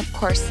listening, and of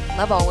course,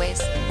 love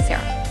always.